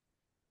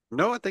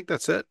 No, I think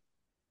that's it.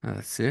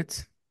 That's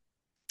it.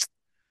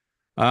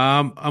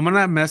 I'm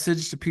gonna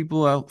message the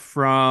people out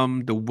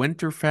from the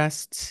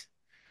Winterfest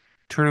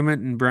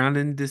tournament in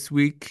Brandon this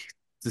week.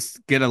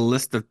 Just get a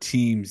list of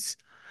teams,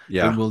 and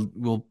Yeah.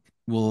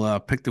 we'll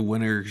pick the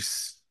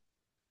winners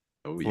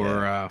Oh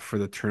yeah. for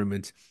the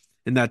tournament.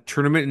 In that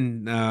tournament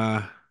in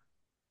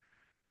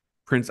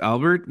Prince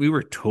Albert, we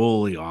were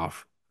totally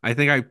off. I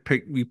think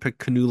we picked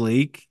Canoe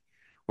Lake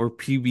or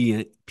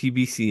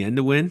PBCN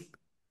to win.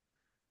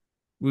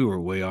 We were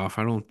way off.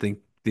 I don't think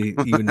they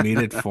even made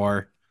it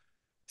far.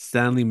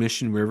 Stanley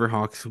Mission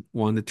Riverhawks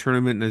won the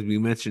tournament, as we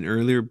mentioned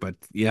earlier. But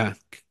yeah,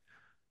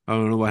 I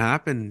don't know what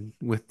happened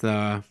with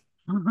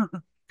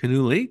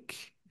Canoe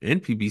Lake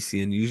and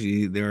PBC, and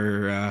usually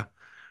they're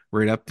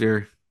right up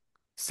there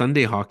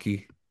Sunday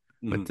hockey.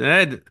 Mhm.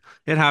 But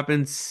it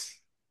happens.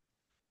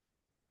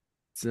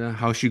 It's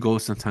how she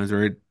goes sometimes,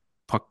 right?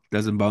 Puck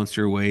doesn't bounce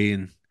your way,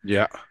 and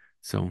Yeah.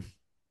 so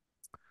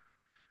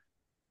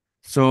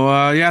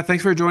yeah,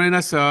 thanks for joining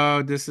us.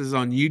 This is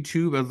on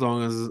YouTube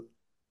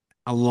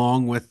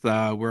along with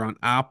we're on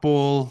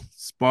Apple,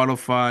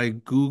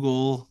 Spotify,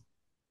 Google,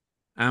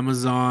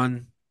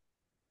 Amazon,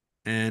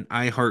 and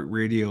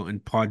iHeartRadio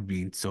and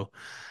Podbean. So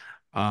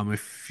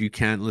if you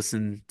can't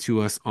listen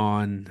to us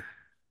on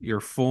your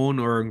phone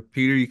or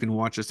computer, you can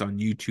watch us on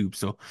YouTube.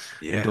 So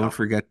don't Yeah.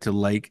 forget to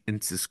like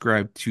and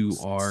subscribe to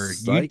our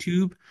Like,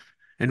 YouTube.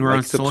 And we're on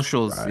like,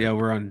 socials. Yeah, subscribe.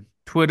 we're on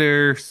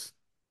Twitter,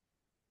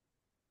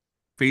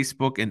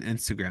 Facebook, and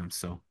Instagram.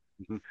 So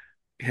Mhm.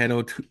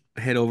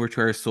 head over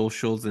to our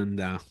socials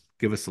and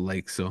give us a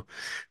like. So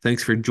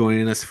thanks for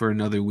joining us for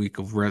another week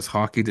of Rez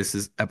Hockey. This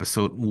is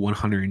episode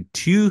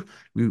 102.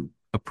 We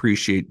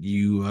appreciate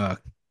you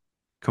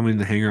coming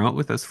to hang out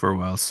with us for a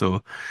while.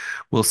 So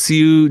we'll see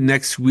you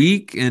next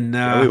week. And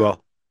Yeah, we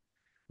will.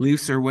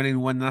 Leafs are winning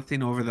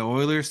 1-0 over the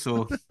Oilers.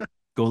 So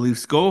go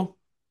Leafs, go. Oh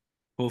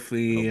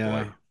Hopefully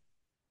boy.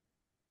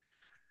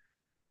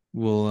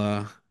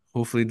 we'll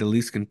hopefully the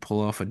Leafs can pull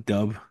off a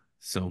dub.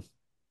 So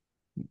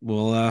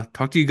we'll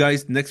talk to you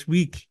guys next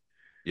week.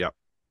 Yeah.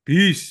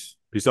 Peace.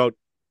 Peace out.